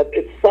 but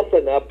it's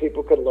something up.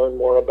 People can learn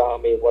more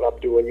about me, what I'm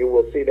doing. You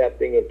will see that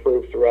thing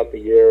improve throughout the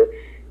year.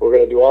 We're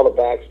going to do all the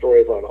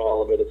backstories on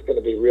all of it. It's going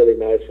to be really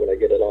nice when I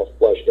get it all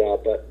fleshed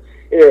out. But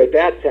anyway,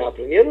 that's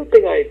happening. The other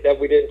thing that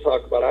we didn't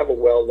talk about, I have a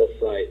wellness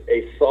site,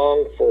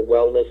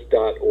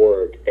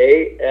 asongforwellness.org.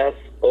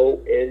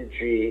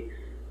 ASONG,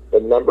 the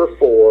number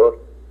 4,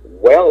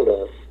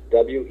 wellness,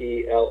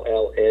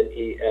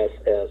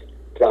 WELLNESS.org.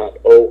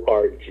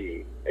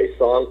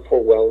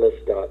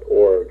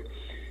 asongforwellness.org.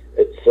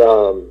 It's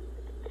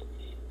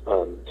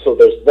so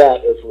there's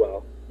that as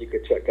well. You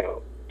could check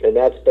out, and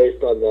that's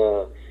based on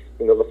the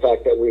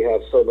fact that we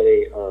have so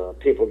many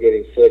people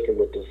getting sick and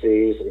with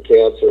disease and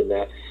cancer and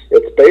that.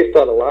 It's based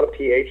on a lot of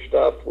pH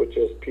stuff, which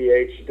is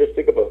pH. Just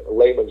think of a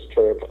layman's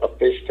term, a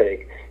fish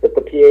tank. If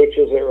the pH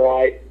isn't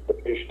right, the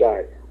fish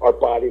die. Our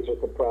bodies are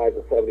comprised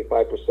of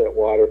 75%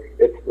 water.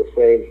 It's the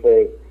same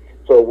thing.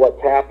 So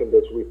what's happened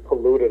is we've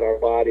polluted our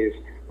bodies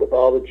with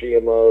all the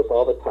GMOs,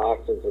 all the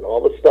toxins, and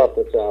all the stuff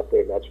that's out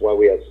there. And that's why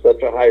we have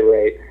such a high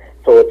rate.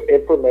 So it's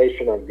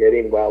information on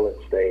getting well and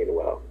staying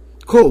well.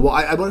 Cool. Well,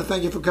 I want to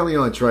thank you for coming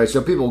on, Troy.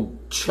 So people,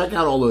 check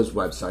out all those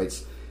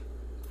websites.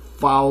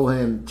 Follow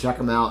him. Check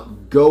him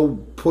out. Go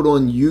put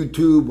on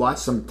YouTube. Watch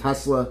some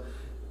Tesla.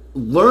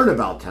 Learn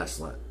about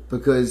Tesla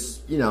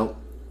because,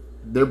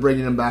 they're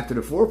bringing them back to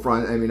the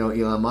forefront. I mean,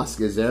 Elon Musk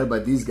is there,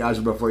 but these guys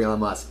are before Elon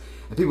Musk.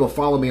 And people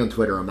follow me on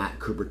Twitter. I'm at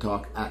Cooper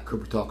Talk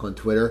on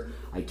Twitter.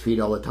 I tweet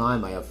all the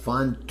time. I have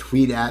fun.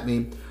 Tweet at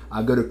me.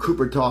 Go to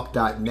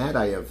CooperTalk.net.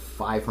 I have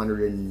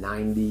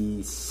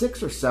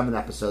 596 or 7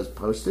 episodes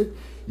posted.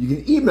 You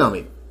can email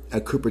me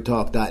at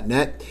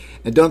CooperTalk.net.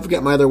 And don't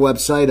forget my other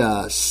website,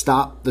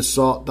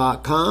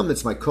 StopTheSalt.com.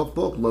 It's my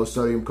cookbook, Low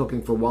Sodium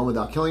Cooking for One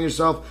Without Killing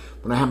Yourself.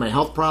 When I had my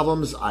health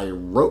problems, I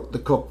wrote the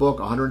cookbook,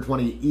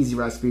 120 easy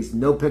recipes,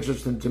 no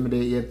pictures to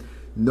intimidate you,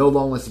 no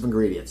long list of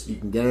ingredients. You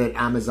can get it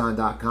at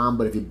Amazon.com,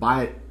 but if you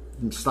buy it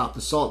from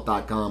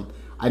StopTheSalt.com,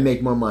 I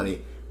make more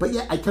money But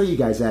yeah, I tell you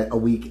guys that a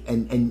week,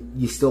 and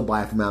you still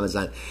buy it from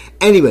Amazon.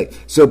 Anyway,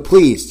 so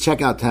please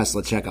check out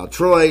Tesla, check out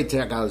Troy,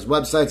 check out his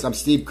websites. I'm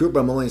Steve Cooper.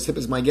 I'm only as hip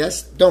as my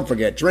guest. Don't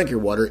forget, drink your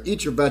water,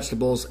 eat your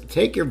vegetables,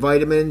 take your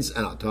vitamins,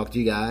 and I'll talk to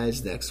you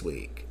guys next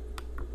week.